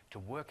writing, to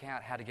work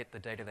out how to get the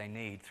data they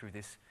need through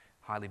this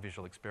highly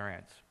visual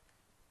experience.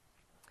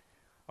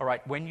 All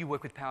right, when you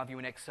work with Power View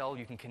in Excel,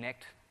 you can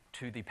connect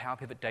to the Power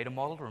Pivot data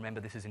model. Remember,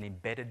 this is an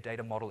embedded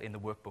data model in the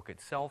workbook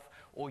itself,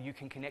 or you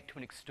can connect to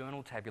an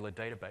external tabular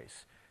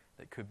database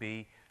that could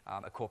be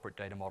a corporate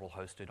data model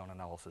hosted on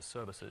analysis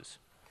services.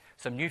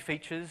 Some new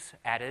features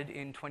added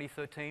in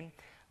 2013,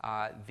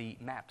 the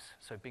maps.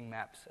 So Bing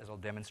Maps, as I'll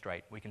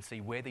demonstrate, we can see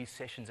where these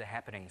sessions are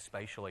happening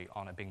spatially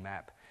on a Bing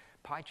map.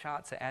 Pie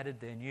charts are added,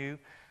 they're new.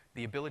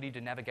 The ability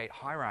to navigate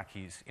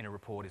hierarchies in a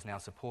report is now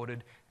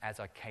supported, as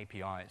are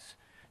KPIs.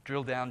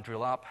 Drill down,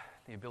 drill up,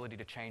 the ability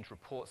to change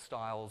report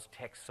styles,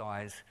 text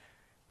size,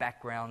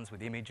 backgrounds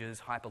with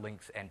images,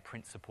 hyperlinks, and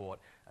print support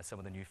are some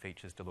of the new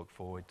features to look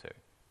forward to.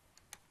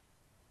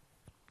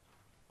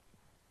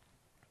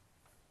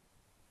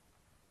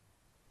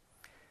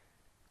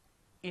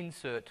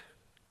 Insert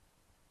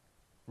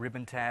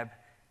ribbon tab,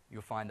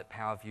 you'll find that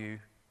Power View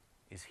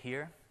is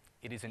here.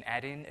 It is an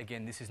add-in.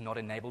 Again, this is not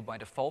enabled by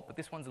default, but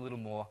this one's a little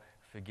more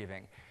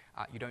forgiving.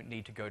 You don't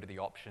need to go to the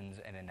options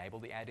and enable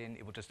the add-in.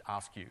 It will just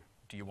ask you,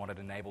 do you want it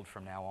enabled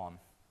from now on?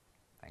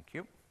 Thank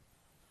you.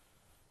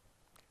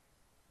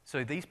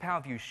 So these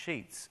Power View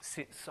sheets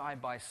sit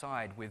side by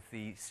side with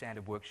the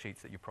standard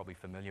worksheets that you're probably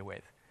familiar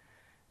with.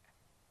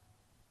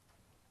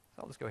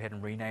 So I'll just go ahead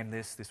and rename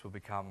this. This will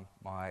become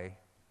my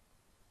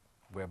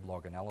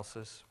weblog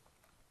analysis.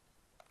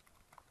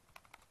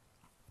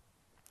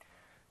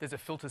 There's a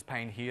filters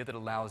pane here that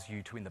allows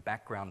you to, in the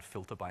background,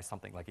 filter by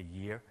something like a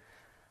year.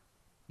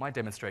 My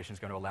demonstration is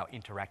going to allow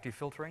interactive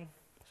filtering.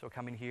 So we'll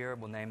come in here,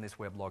 we'll name this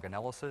weblog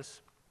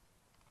analysis.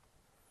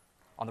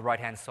 On the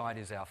right-hand side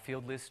is our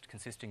field list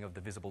consisting of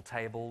the visible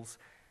tables,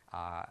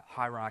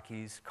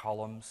 hierarchies,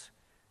 columns,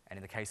 and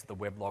in the case of the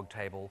weblog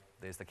table,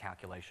 there's the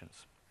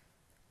calculations.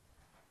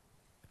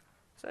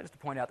 So just to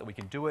point out that we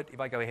can do it, if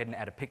I go ahead and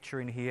add a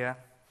picture in here,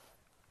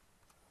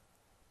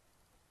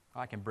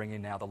 I can bring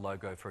in now the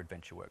logo for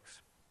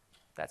AdventureWorks.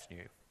 That's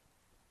new.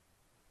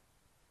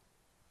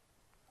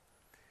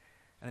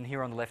 And then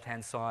here on the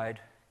left-hand side,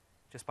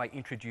 just by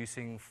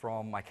introducing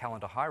from my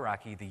calendar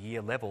hierarchy the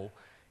year level,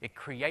 it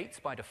creates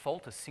by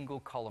default a single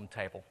column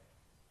table.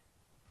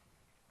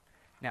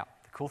 Now,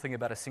 the cool thing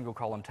about a single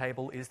column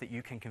table is that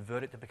you can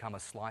convert it to become a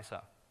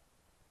slicer.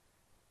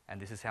 And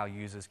this is how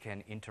users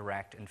can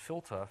interact and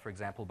filter, for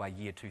example, by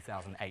year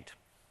 2008.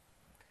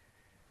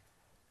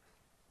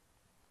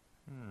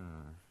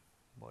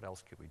 What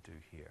else could we do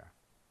here?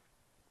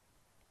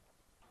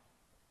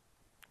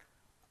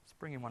 Let's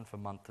bring in one for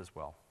month as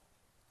well.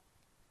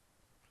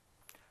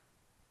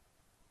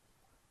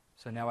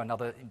 So now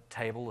another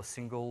table, a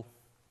single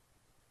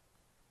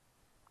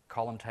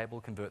column table,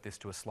 convert this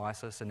to a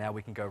slicer. So now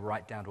we can go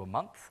right down to a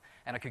month,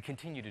 and I could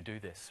continue to do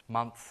this,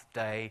 month,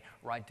 day,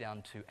 right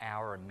down to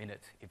hour and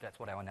minute, if that's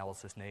what our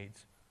analysis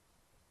needs.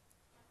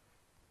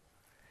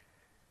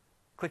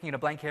 Clicking in a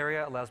blank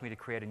area allows me to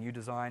create a new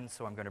design,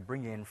 so I'm going to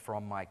bring in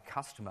from my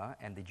customer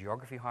and the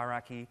geography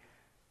hierarchy,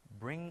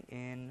 bring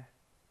in,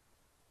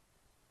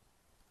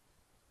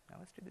 now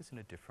let's do this in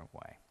a different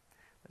way.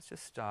 Let's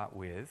just start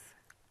with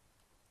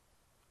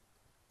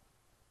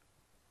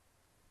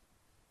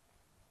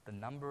the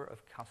number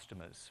of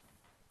customers,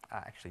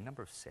 actually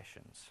number of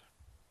sessions.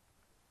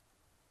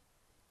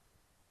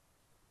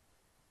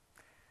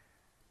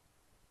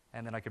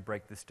 And then I could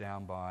break this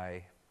down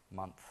by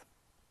month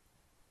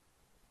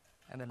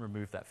and then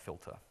remove that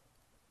filter.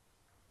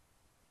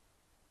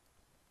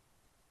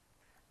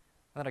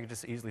 And then I could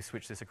just easily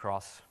switch this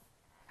across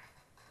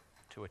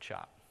to a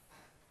chart.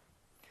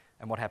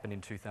 And what happened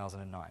in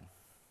 2009?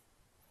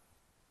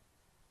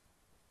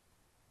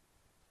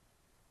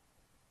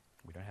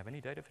 We don't have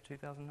any data for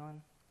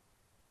 2009.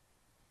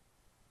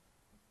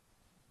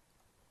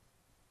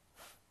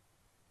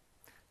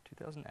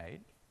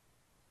 2008.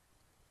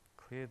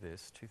 Clear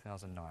this,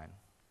 2009.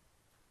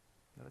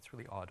 No, that's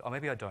really odd. Oh,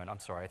 maybe I don't. I'm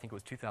sorry. I think it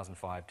was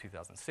 2005,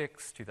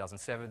 2006,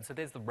 2007. So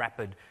there's the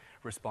rapid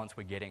response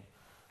we're getting,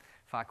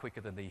 far quicker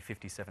than the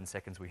 57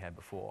 seconds we had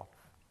before.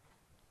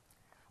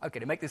 Okay,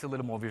 to make this a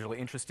little more visually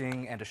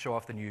interesting and to show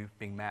off the new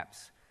Bing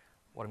Maps,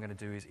 what I'm going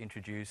to do is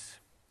introduce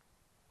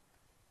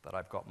that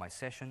I've got my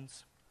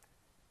sessions,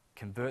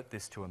 convert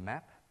this to a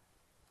map.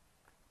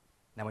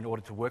 Now, in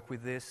order to work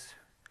with this,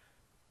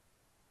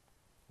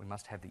 we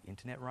must have the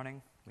internet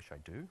running, which I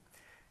do.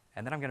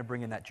 And then I'm going to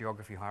bring in that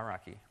geography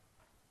hierarchy.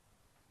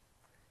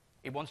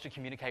 It wants to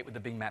communicate with the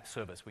Bing Map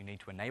service. We need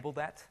to enable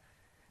that.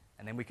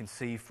 And then we can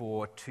see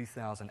for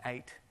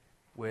 2008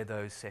 where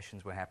those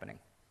sessions were happening.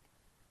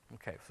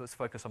 Okay, so let's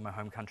focus on my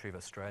home country of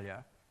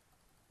Australia.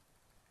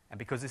 And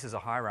because this is a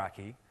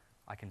hierarchy,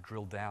 I can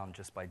drill down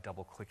just by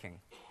double-clicking.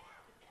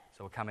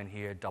 So we'll come in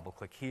here,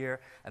 double-click here,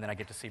 and then I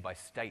get to see by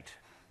state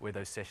where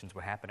those sessions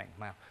were happening.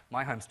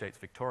 My home state's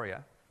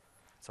Victoria,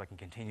 so I can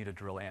continue to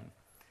drill in.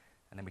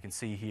 And then we can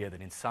see here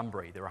that in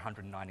Sunbury, there are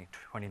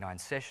 129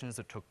 sessions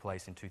that took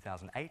place in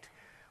 2008.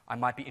 I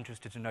might be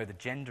interested to know the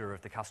gender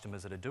of the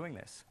customers that are doing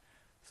this.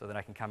 So then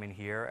I can come in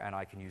here and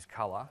I can use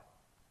color.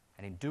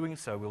 And in doing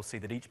so, we'll see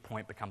that each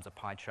point becomes a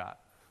pie chart.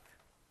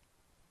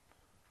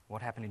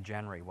 What happened in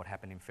January? What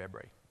happened in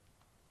February?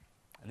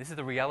 And this is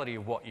the reality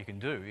of what you can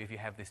do if you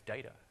have this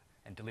data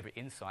and deliver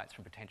insights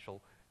from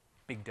potential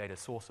big data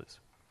sources.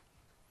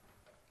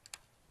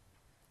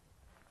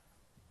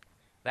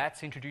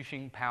 That's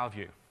introducing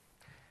PowerView.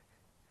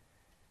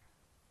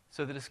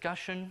 So the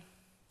discussion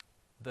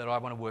that I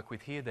want to work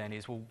with here then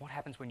is, well, what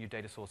happens when your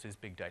data source is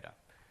big data?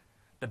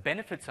 The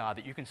benefits are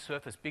that you can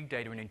surface big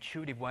data in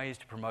intuitive ways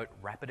to promote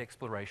rapid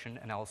exploration,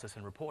 analysis,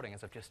 and reporting,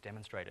 as I've just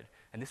demonstrated.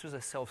 And this was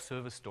a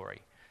self-service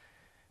story.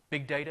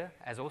 Big data,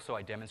 as also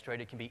I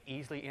demonstrated, can be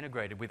easily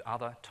integrated with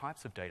other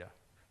types of data.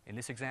 In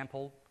this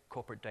example,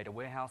 corporate data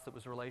warehouse that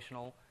was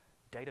relational,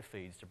 data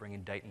feeds to bring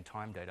in date and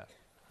time data.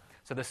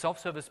 So the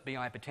self-service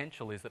BI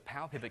potential is that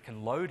Power Pivot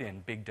can load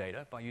in big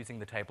data by using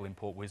the table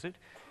import wizard,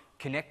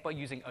 connect by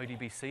using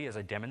ODBC as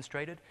I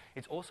demonstrated.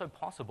 It's also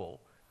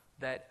possible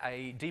that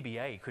a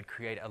DBA could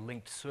create a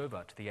linked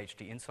server to the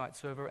HD Insight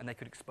server, and they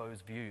could expose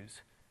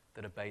views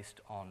that are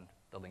based on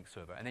the linked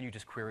server. And then you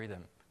just query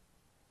them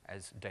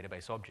as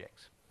database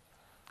objects.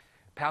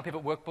 Power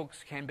Pivot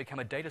workbooks can become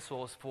a data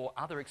source for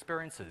other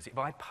experiences. If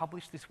I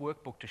publish this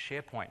workbook to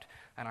SharePoint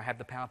and I have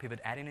the Power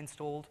Pivot add-in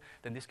installed,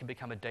 then this can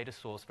become a data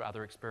source for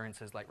other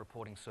experiences like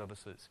reporting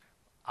services,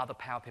 other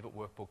Power Pivot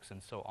workbooks,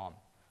 and so on.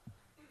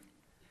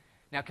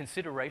 Now,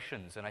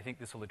 considerations, and I think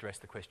this will address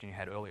the question you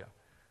had earlier.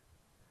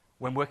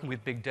 When working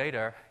with big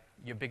data,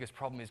 your biggest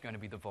problem is going to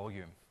be the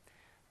volume,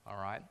 all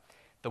right?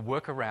 The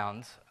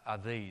workarounds are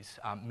these.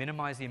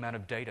 Minimize the amount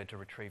of data to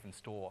retrieve and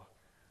store.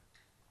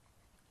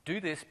 Do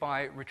this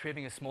by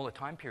retrieving a smaller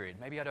time period.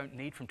 Maybe I don't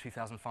need from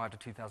 2005 to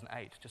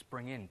 2008. Just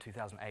bring in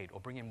 2008 or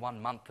bring in 1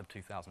 month of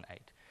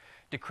 2008.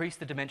 Decrease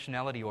the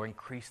dimensionality or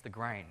increase the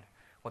grain.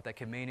 What that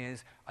can mean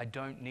is I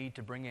don't need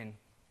to bring in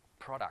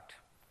product.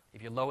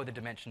 If you lower the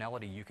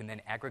dimensionality, you can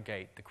then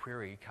aggregate the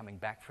query coming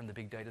back from the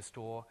big data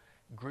store,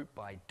 group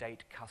by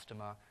date,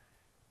 customer,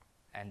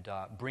 and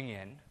bring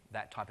in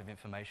that type of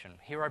information.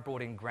 Here I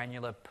brought in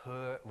granular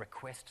per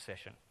request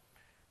session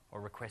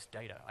or request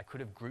data. I could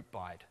have group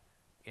by'd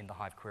in the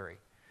Hive query.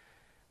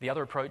 The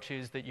other approach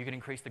is that you can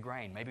increase the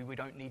grain. Maybe we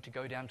don't need to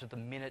go down to the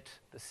minute,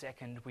 the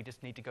second, we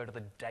just need to go to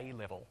the day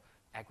level,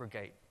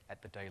 aggregate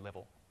at the day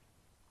level.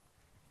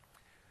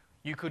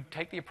 You could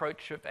take the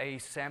approach of a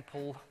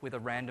sample with a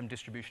random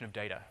distribution of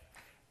data.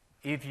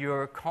 If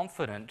you're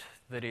confident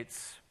that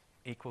it's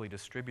equally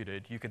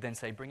distributed, you could then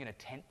say bring in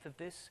 1/10 of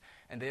this,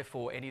 and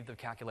therefore any of the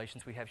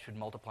calculations we have should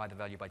multiply the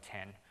value by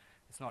 10.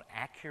 It's not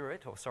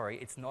accurate, or sorry,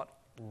 it's not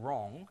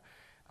wrong.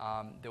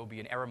 There will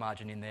be an error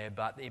margin in there,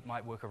 but it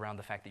might work around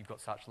the fact that you've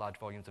got such large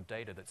volumes of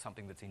data that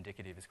something that's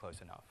indicative is close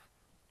enough.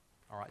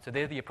 All right, so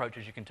they're the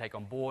approaches you can take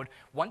on board.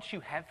 Once you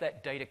have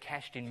that data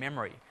cached in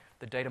memory,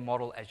 the data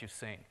model, as you've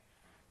seen,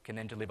 can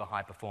then deliver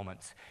high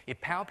performance.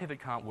 If Power Pivot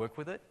can't work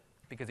with it,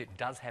 because it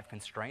does have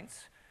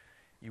constraints,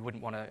 you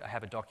wouldn't want to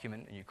have a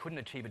document, and you couldn't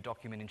achieve a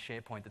document in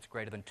SharePoint that's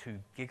greater than 2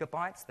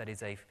 gigabytes. That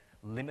is a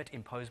limit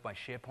imposed by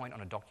SharePoint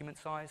on a document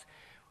size.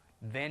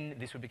 Then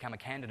this would become a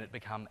candidate,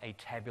 become a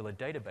tabular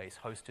database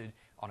hosted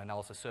on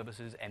analysis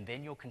services, and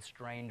then you're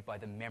constrained by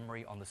the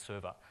memory on the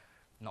server,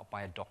 not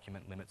by a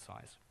document limit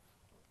size.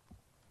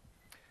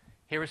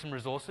 Here are some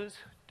resources.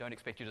 Don't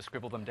expect you to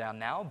scribble them down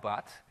now,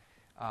 but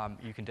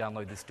you can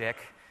download this deck,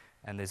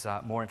 and there's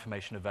more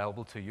information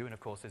available to you. And of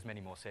course, there's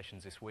many more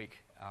sessions this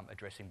week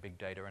addressing big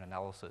data and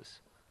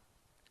analysis.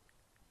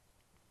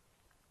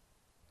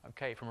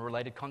 Okay, from a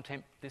related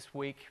content this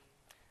week,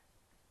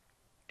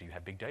 do you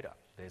have big data?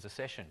 There's a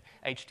session.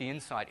 HD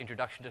Insight,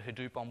 Introduction to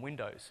Hadoop on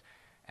Windows,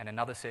 and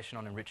another session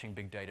on enriching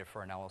big data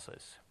for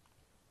analysis.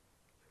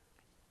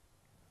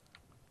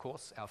 Of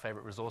course, our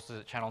favorite resources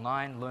at Channel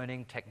 9,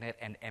 Learning, TechNet,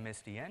 and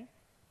MSDN,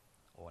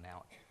 or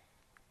now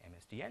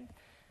MSDN,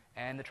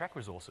 and the track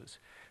resources.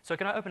 So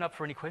can I open up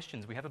for any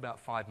questions? We have about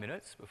 5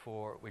 minutes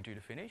before we're due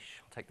to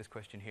finish. I'll take this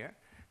question here.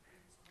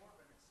 It's more of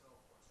an Excel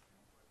question,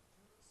 but do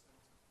you have a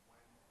sense of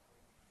when we're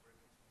going to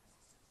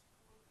use the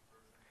 64-bit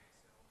version of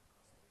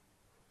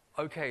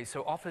Excel? Okay,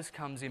 so Office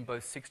comes in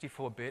both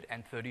 64-bit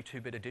and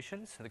 32-bit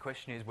editions. So the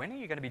question is, when are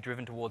you going to be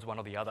driven towards one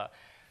or the other?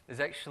 There's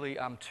actually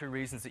 2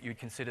 reasons that you'd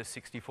consider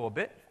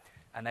 64-bit,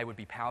 and they would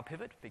be Power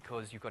Pivot,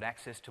 because you've got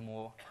access to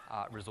more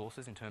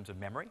resources in terms of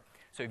memory.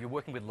 So if you're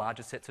working with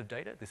larger sets of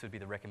data, this would be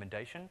the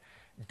recommendation.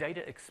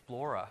 Data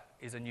Explorer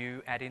is a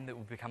new add-in that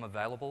will become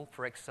available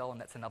for Excel, and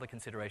that's another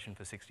consideration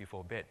for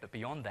 64-bit. But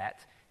beyond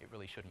that, it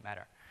really shouldn't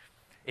matter.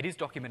 It is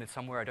documented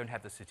somewhere. I don't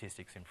have the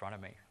statistics in front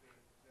of me.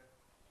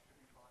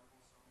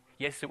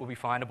 Yes, it will be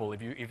findable.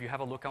 If you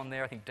have a look on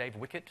there, I think Dave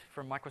Wickett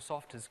from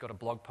Microsoft has got a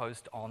blog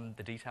post on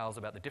the details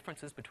about the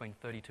differences between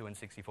 32 and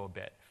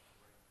 64-bit.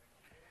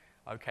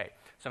 Okay,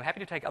 so I'm happy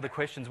to take other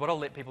questions. What I'll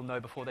let people know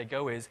before they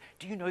go is,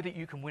 do you know that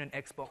you can win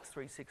an Xbox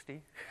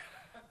 360?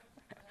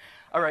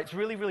 All right, it's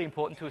really, really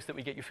important to us that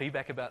we get your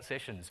feedback about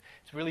sessions.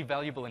 It's really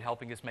valuable in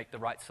helping us make the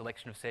right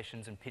selection of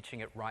sessions and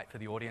pitching it right for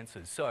the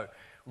audiences. So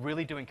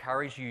really do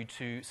encourage you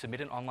to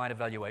submit an online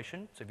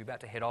evaluation. So if you're about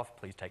to head off,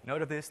 please take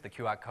note of this. The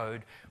QR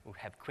code will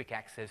have quick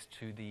access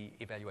to the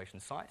evaluation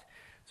site.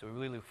 So we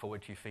really look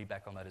forward to your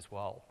feedback on that as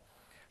well.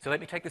 So let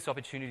me take this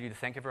opportunity to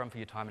thank everyone for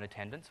your time and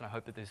attendance, and I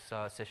hope that this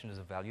session is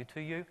of value to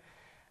you.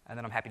 And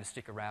then I'm happy to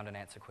stick around and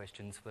answer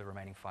questions for the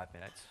remaining 5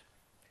 minutes.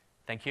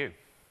 Thank you.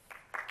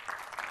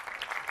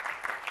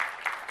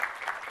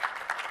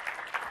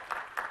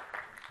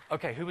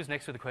 Okay, who was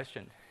next with a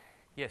question?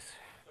 Yes?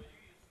 So you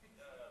use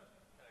kind of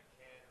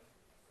canned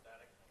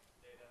static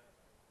data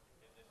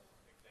in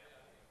this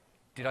example?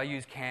 Did I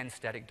use canned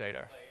static data?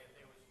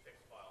 It was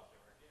fixed files.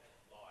 They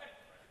were live,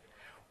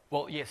 right?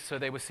 Well, yes, so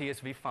they were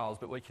CSV files,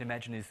 but what you can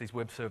imagine is these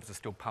web servers are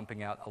still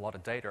pumping out a lot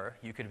of data.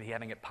 You could be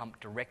having it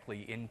pumped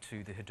directly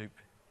into the Hadoop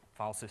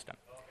file system.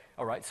 Okay.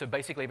 All right, so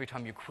basically every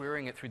time you're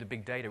querying it through the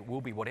big data, it will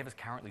be whatever's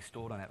currently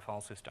stored on that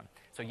file system.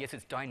 So yes,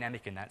 it's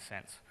dynamic in that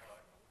sense.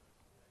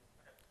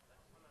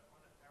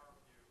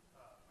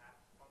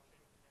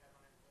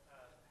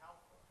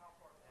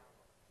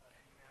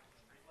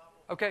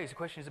 Okay, so the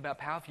question is about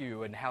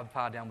PowerView and how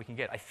far down we can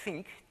get. I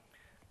think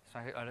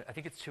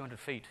it's 200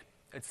 feet.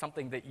 It's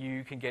something that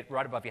you can get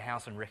right above your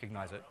house and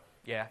recognize it.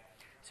 Yeah,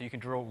 so you can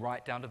drill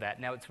right down to that.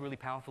 Now, it's really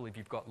powerful if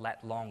you've got lat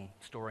long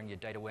storing your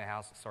data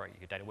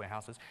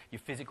warehouses, your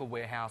physical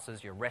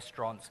warehouses, your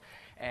restaurants,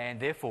 and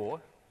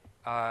therefore,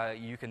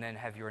 you can then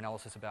have your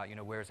analysis about,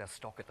 where is our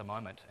stock at the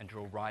moment and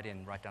drill right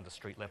down to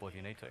street level if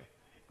you need to.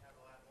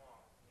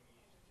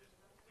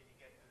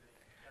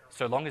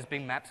 So long as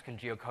Bing Maps can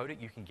geocode it,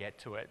 you can get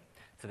to it.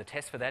 So the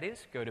test for that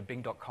is go to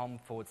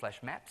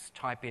bing.com/maps,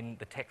 type in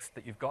the text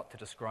that you've got to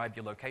describe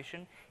your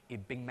location.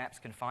 If Bing Maps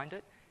can find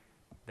it,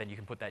 then you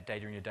can put that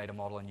data in your data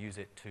model and use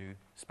it to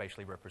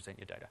spatially represent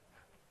your data.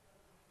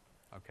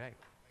 Okay.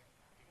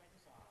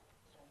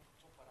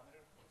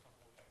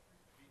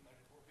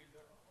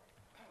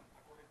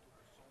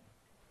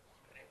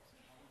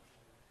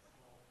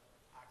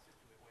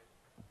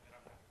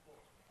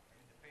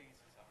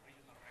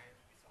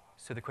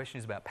 So the question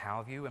is about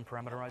PowerView and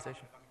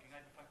parameterization?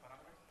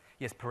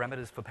 Yes,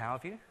 parameters for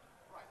PowerView?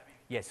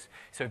 Yes.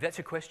 So if that's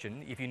your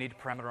question, if you need to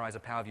parameterize a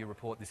PowerView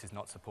report, this is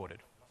not supported.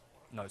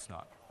 No, it's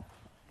not.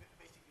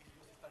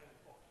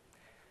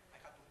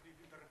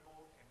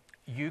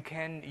 You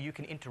can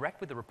interact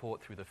with the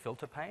report through the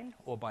filter pane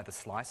or by the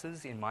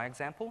slices in my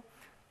example,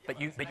 but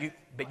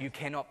you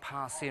cannot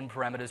pass in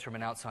parameters from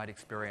an outside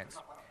experience.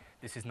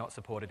 This is not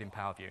supported in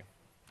PowerView.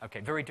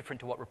 Okay, very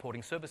different to what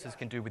reporting services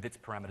can do with its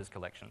parameters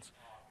collections.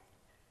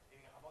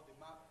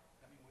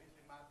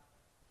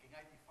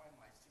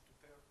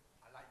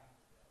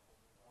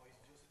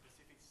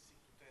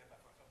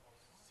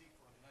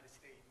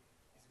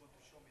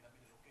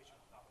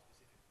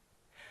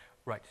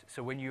 Right,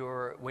 so when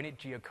it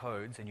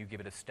geocodes and you give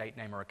it a state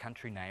name or a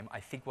country name, I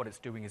think what it's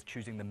doing is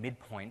choosing the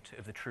midpoint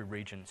of the true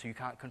region, so you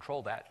can't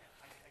control that.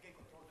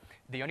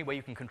 The only way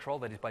you can control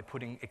that is by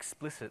putting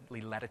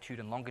explicitly latitude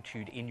and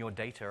longitude in your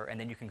data, and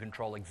then you can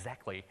control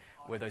exactly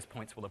where those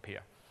points will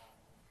appear.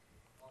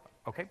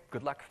 Okay,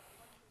 good luck.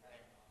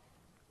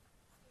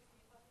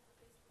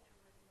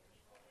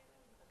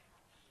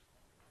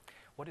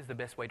 What is the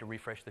best way to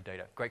refresh the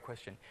data? Great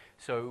question.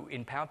 So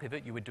in Power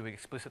Pivot, you would do it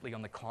explicitly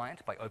on the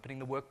client by opening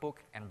the workbook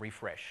and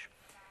refresh.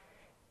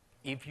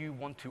 If you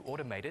want to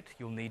automate it,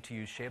 you'll need to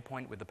use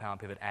SharePoint with the Power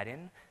Pivot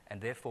add-in, and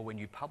therefore when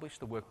you publish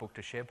the workbook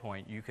to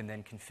SharePoint, you can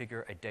then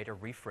configure a data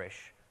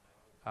refresh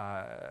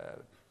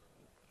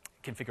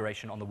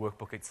configuration on the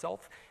workbook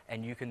itself,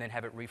 and you can then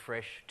have it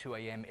refresh 2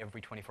 a.m.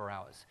 every 24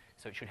 hours.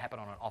 So it should happen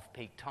on an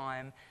off-peak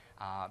time,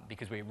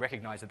 because we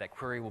recognize that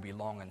query will be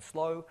long and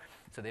slow,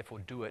 so therefore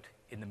do it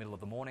in the middle of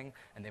the morning,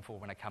 and therefore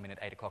when I come in at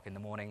 8 o'clock in the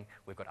morning,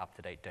 we've got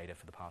up-to-date data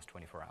for the past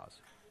 24 hours.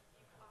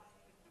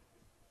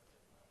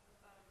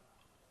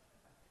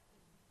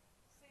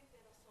 Same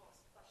data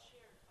source, but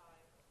shared by,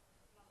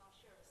 not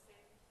shared the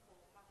same for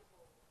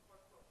multiple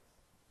workbooks.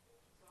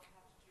 So I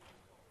have to do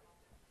report.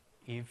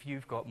 If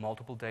you've got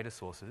multiple data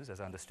sources, as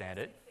I understand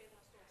it,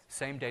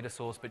 same data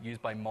source but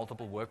used by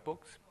multiple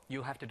workbooks,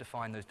 you'll have to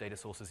define those data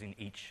sources in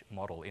each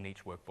model, in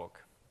each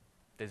workbook.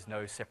 There's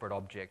no separate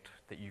object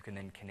that you can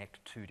then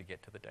connect to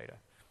get to the data.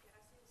 Yeah,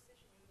 I see the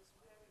session you use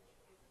query to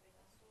use the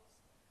data source.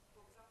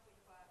 For example,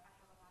 if I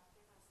have a large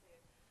data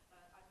set,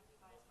 I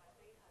minimize my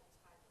data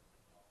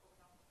inside, for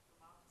example, 2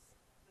 months.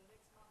 The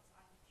next month,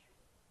 I need to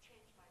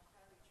change my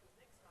query to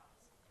next month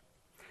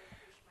to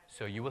refresh my data.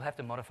 So you will have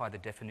to modify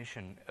the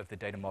definition of the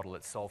data model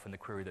itself and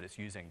the query that it's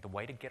using. The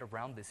way to get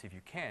around this, if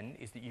you can,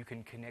 is that you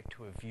can connect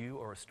to a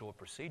view or a stored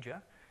procedure,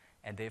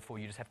 and therefore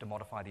you just have to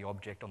modify the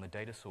object on the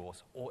data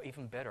source. Or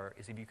even better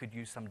is if you could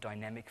use some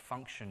dynamic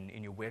function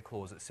in your where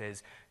clause that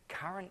says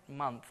current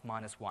month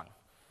 -1,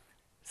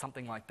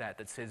 something like that,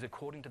 that says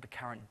according to the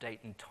current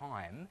date and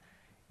time,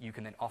 you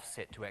can then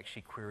offset to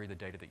actually query the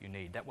data that you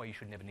need. That way you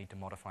should never need to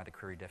modify the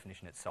query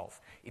definition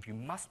itself. If you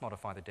must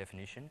modify the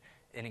definition,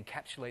 then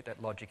encapsulate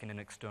that logic in an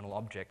external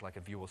object like a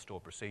view or store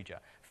procedure.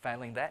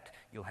 Failing that,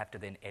 you'll have to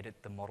then edit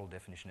the model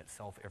definition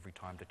itself every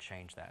time to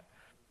change that.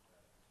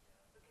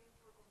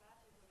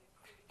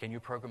 Can you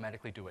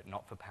programmatically do it?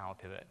 Not for Power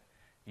Pivot.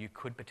 You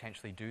could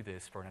potentially do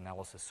this for an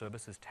analysis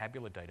services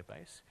tabular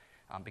database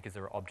because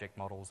there are object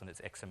models and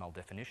it's XML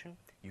definition.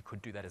 You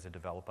could do that as a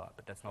developer,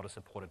 but that's not a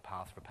supported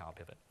path for Power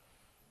Pivot.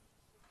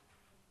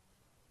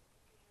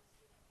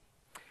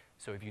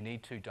 So if you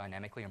need to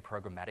dynamically and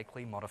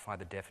programmatically modify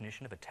the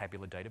definition of a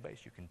tabular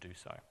database, you can do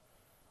so.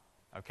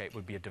 Okay, it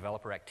would be a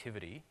developer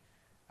activity.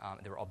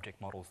 There are object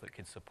models that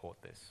could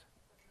support this.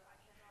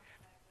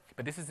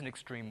 But this is an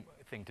extreme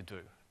thing to do.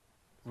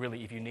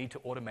 Really, if you need to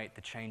automate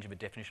the change of a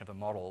definition of a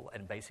model,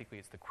 and basically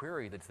it's the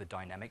query that's the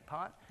dynamic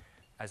part,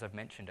 as I've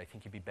mentioned, I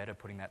think you'd be better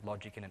putting that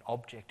logic in an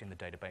object in the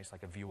database,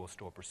 like a view or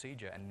store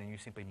procedure, and then you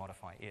simply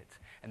modify it.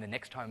 And the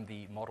next time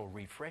the model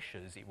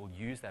refreshes, it will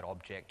use that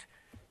object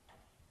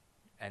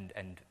and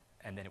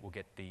then it will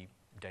get the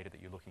data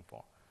that you're looking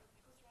for.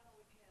 Because right now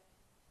we can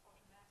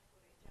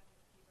automatically generate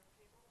pivot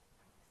table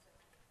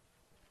instead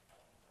of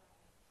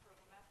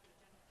programmatically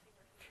generate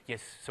pivot table.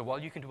 Yes, so while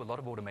you can do a lot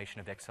of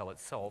automation of Excel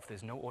itself,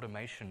 there's no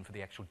automation for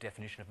the actual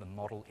definition of the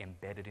model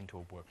embedded into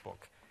a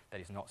workbook. That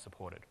is not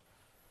supported.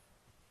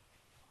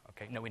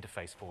 Okay, no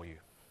interface for you.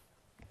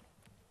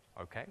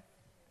 Okay?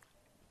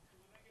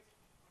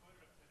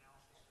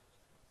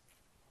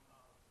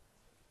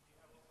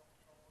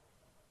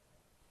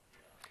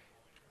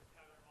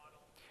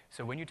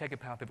 So when you take a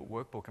Power Pivot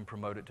workbook and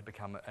promote it to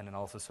become an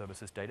analysis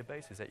services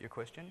database, is that your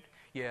question?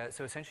 Yeah,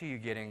 so essentially you're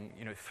getting,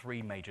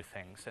 three major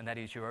things, and that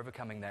is you're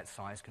overcoming that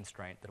size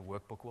constraint that a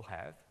workbook will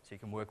have. So you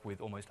can work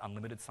with almost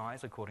unlimited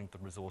size according to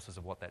the resources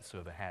of what that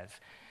server has.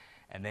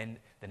 And then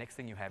the next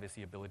thing you have is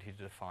the ability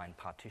to define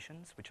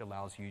partitions, which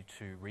allows you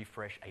to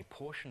refresh a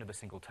portion of a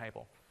single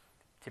table,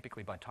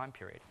 typically by time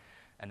period.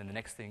 And then the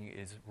next thing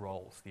is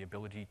roles, the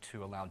ability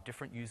to allow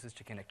different users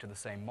to connect to the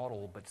same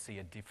model but see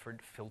a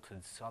different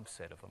filtered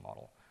subset of the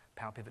model.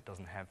 Power Pivot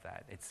doesn't have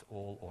that. It's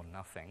all or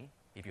nothing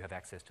if you have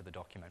access to the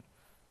document.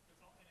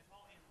 It's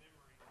all in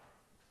memory.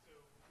 So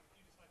if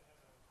you decide to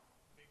have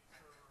a big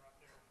server up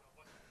there with a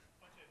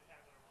bunch of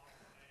tabular models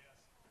in AS,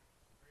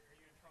 are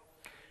you in trouble?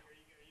 Are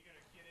you going to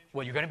get into?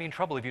 Well, you're going to be in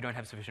trouble if you don't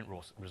have sufficient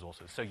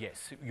resources. So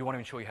yes, you want to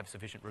ensure you have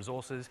sufficient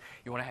resources.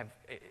 You want to have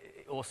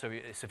also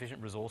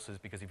sufficient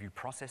resources because if you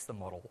process the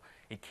model,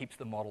 it keeps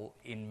the model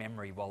in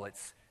memory while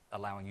it's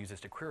allowing users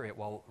to query it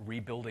while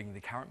rebuilding the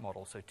current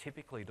model. So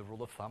typically the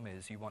rule of thumb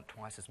is you want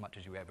twice as much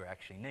as you ever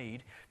actually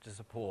need to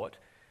support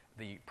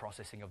the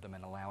processing of them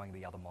and allowing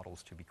the other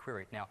models to be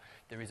queried. Now,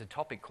 there is a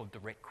topic called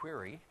direct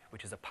query,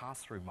 which is a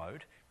pass-through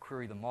mode,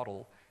 query the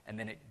model, and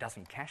then it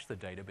doesn't cache the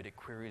data, but it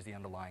queries the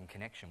underlying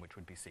connection, which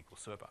would be SQL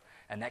Server.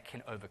 And that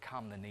can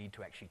overcome the need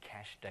to actually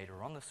cache data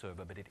on the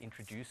server, but it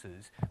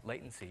introduces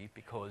latency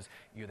because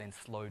you're then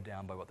slowed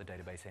down by what the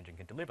database engine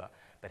can deliver.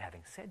 But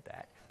having said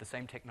that, the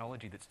same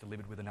technology that's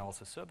delivered with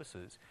analysis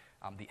services,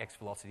 the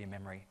X-Velocity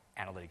Memory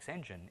Analytics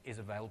Engine, is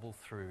available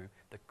through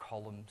the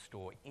column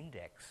store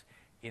index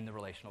in the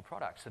relational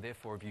product. So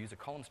therefore, if you use a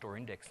column store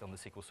index on the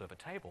SQL Server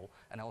table,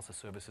 analysis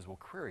services will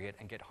query it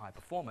and get high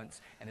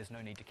performance, and there's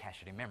no need to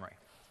cache it in memory.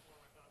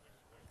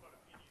 There's about a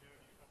PDW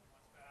a couple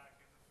months back,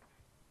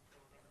 and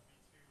we're going to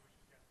V2,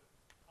 which has got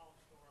the column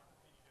store on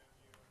the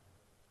PDW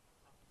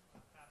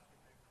and faster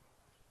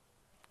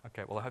table.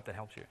 Okay, well, I hope that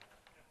helps you. Yeah,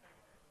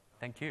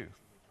 Thank you.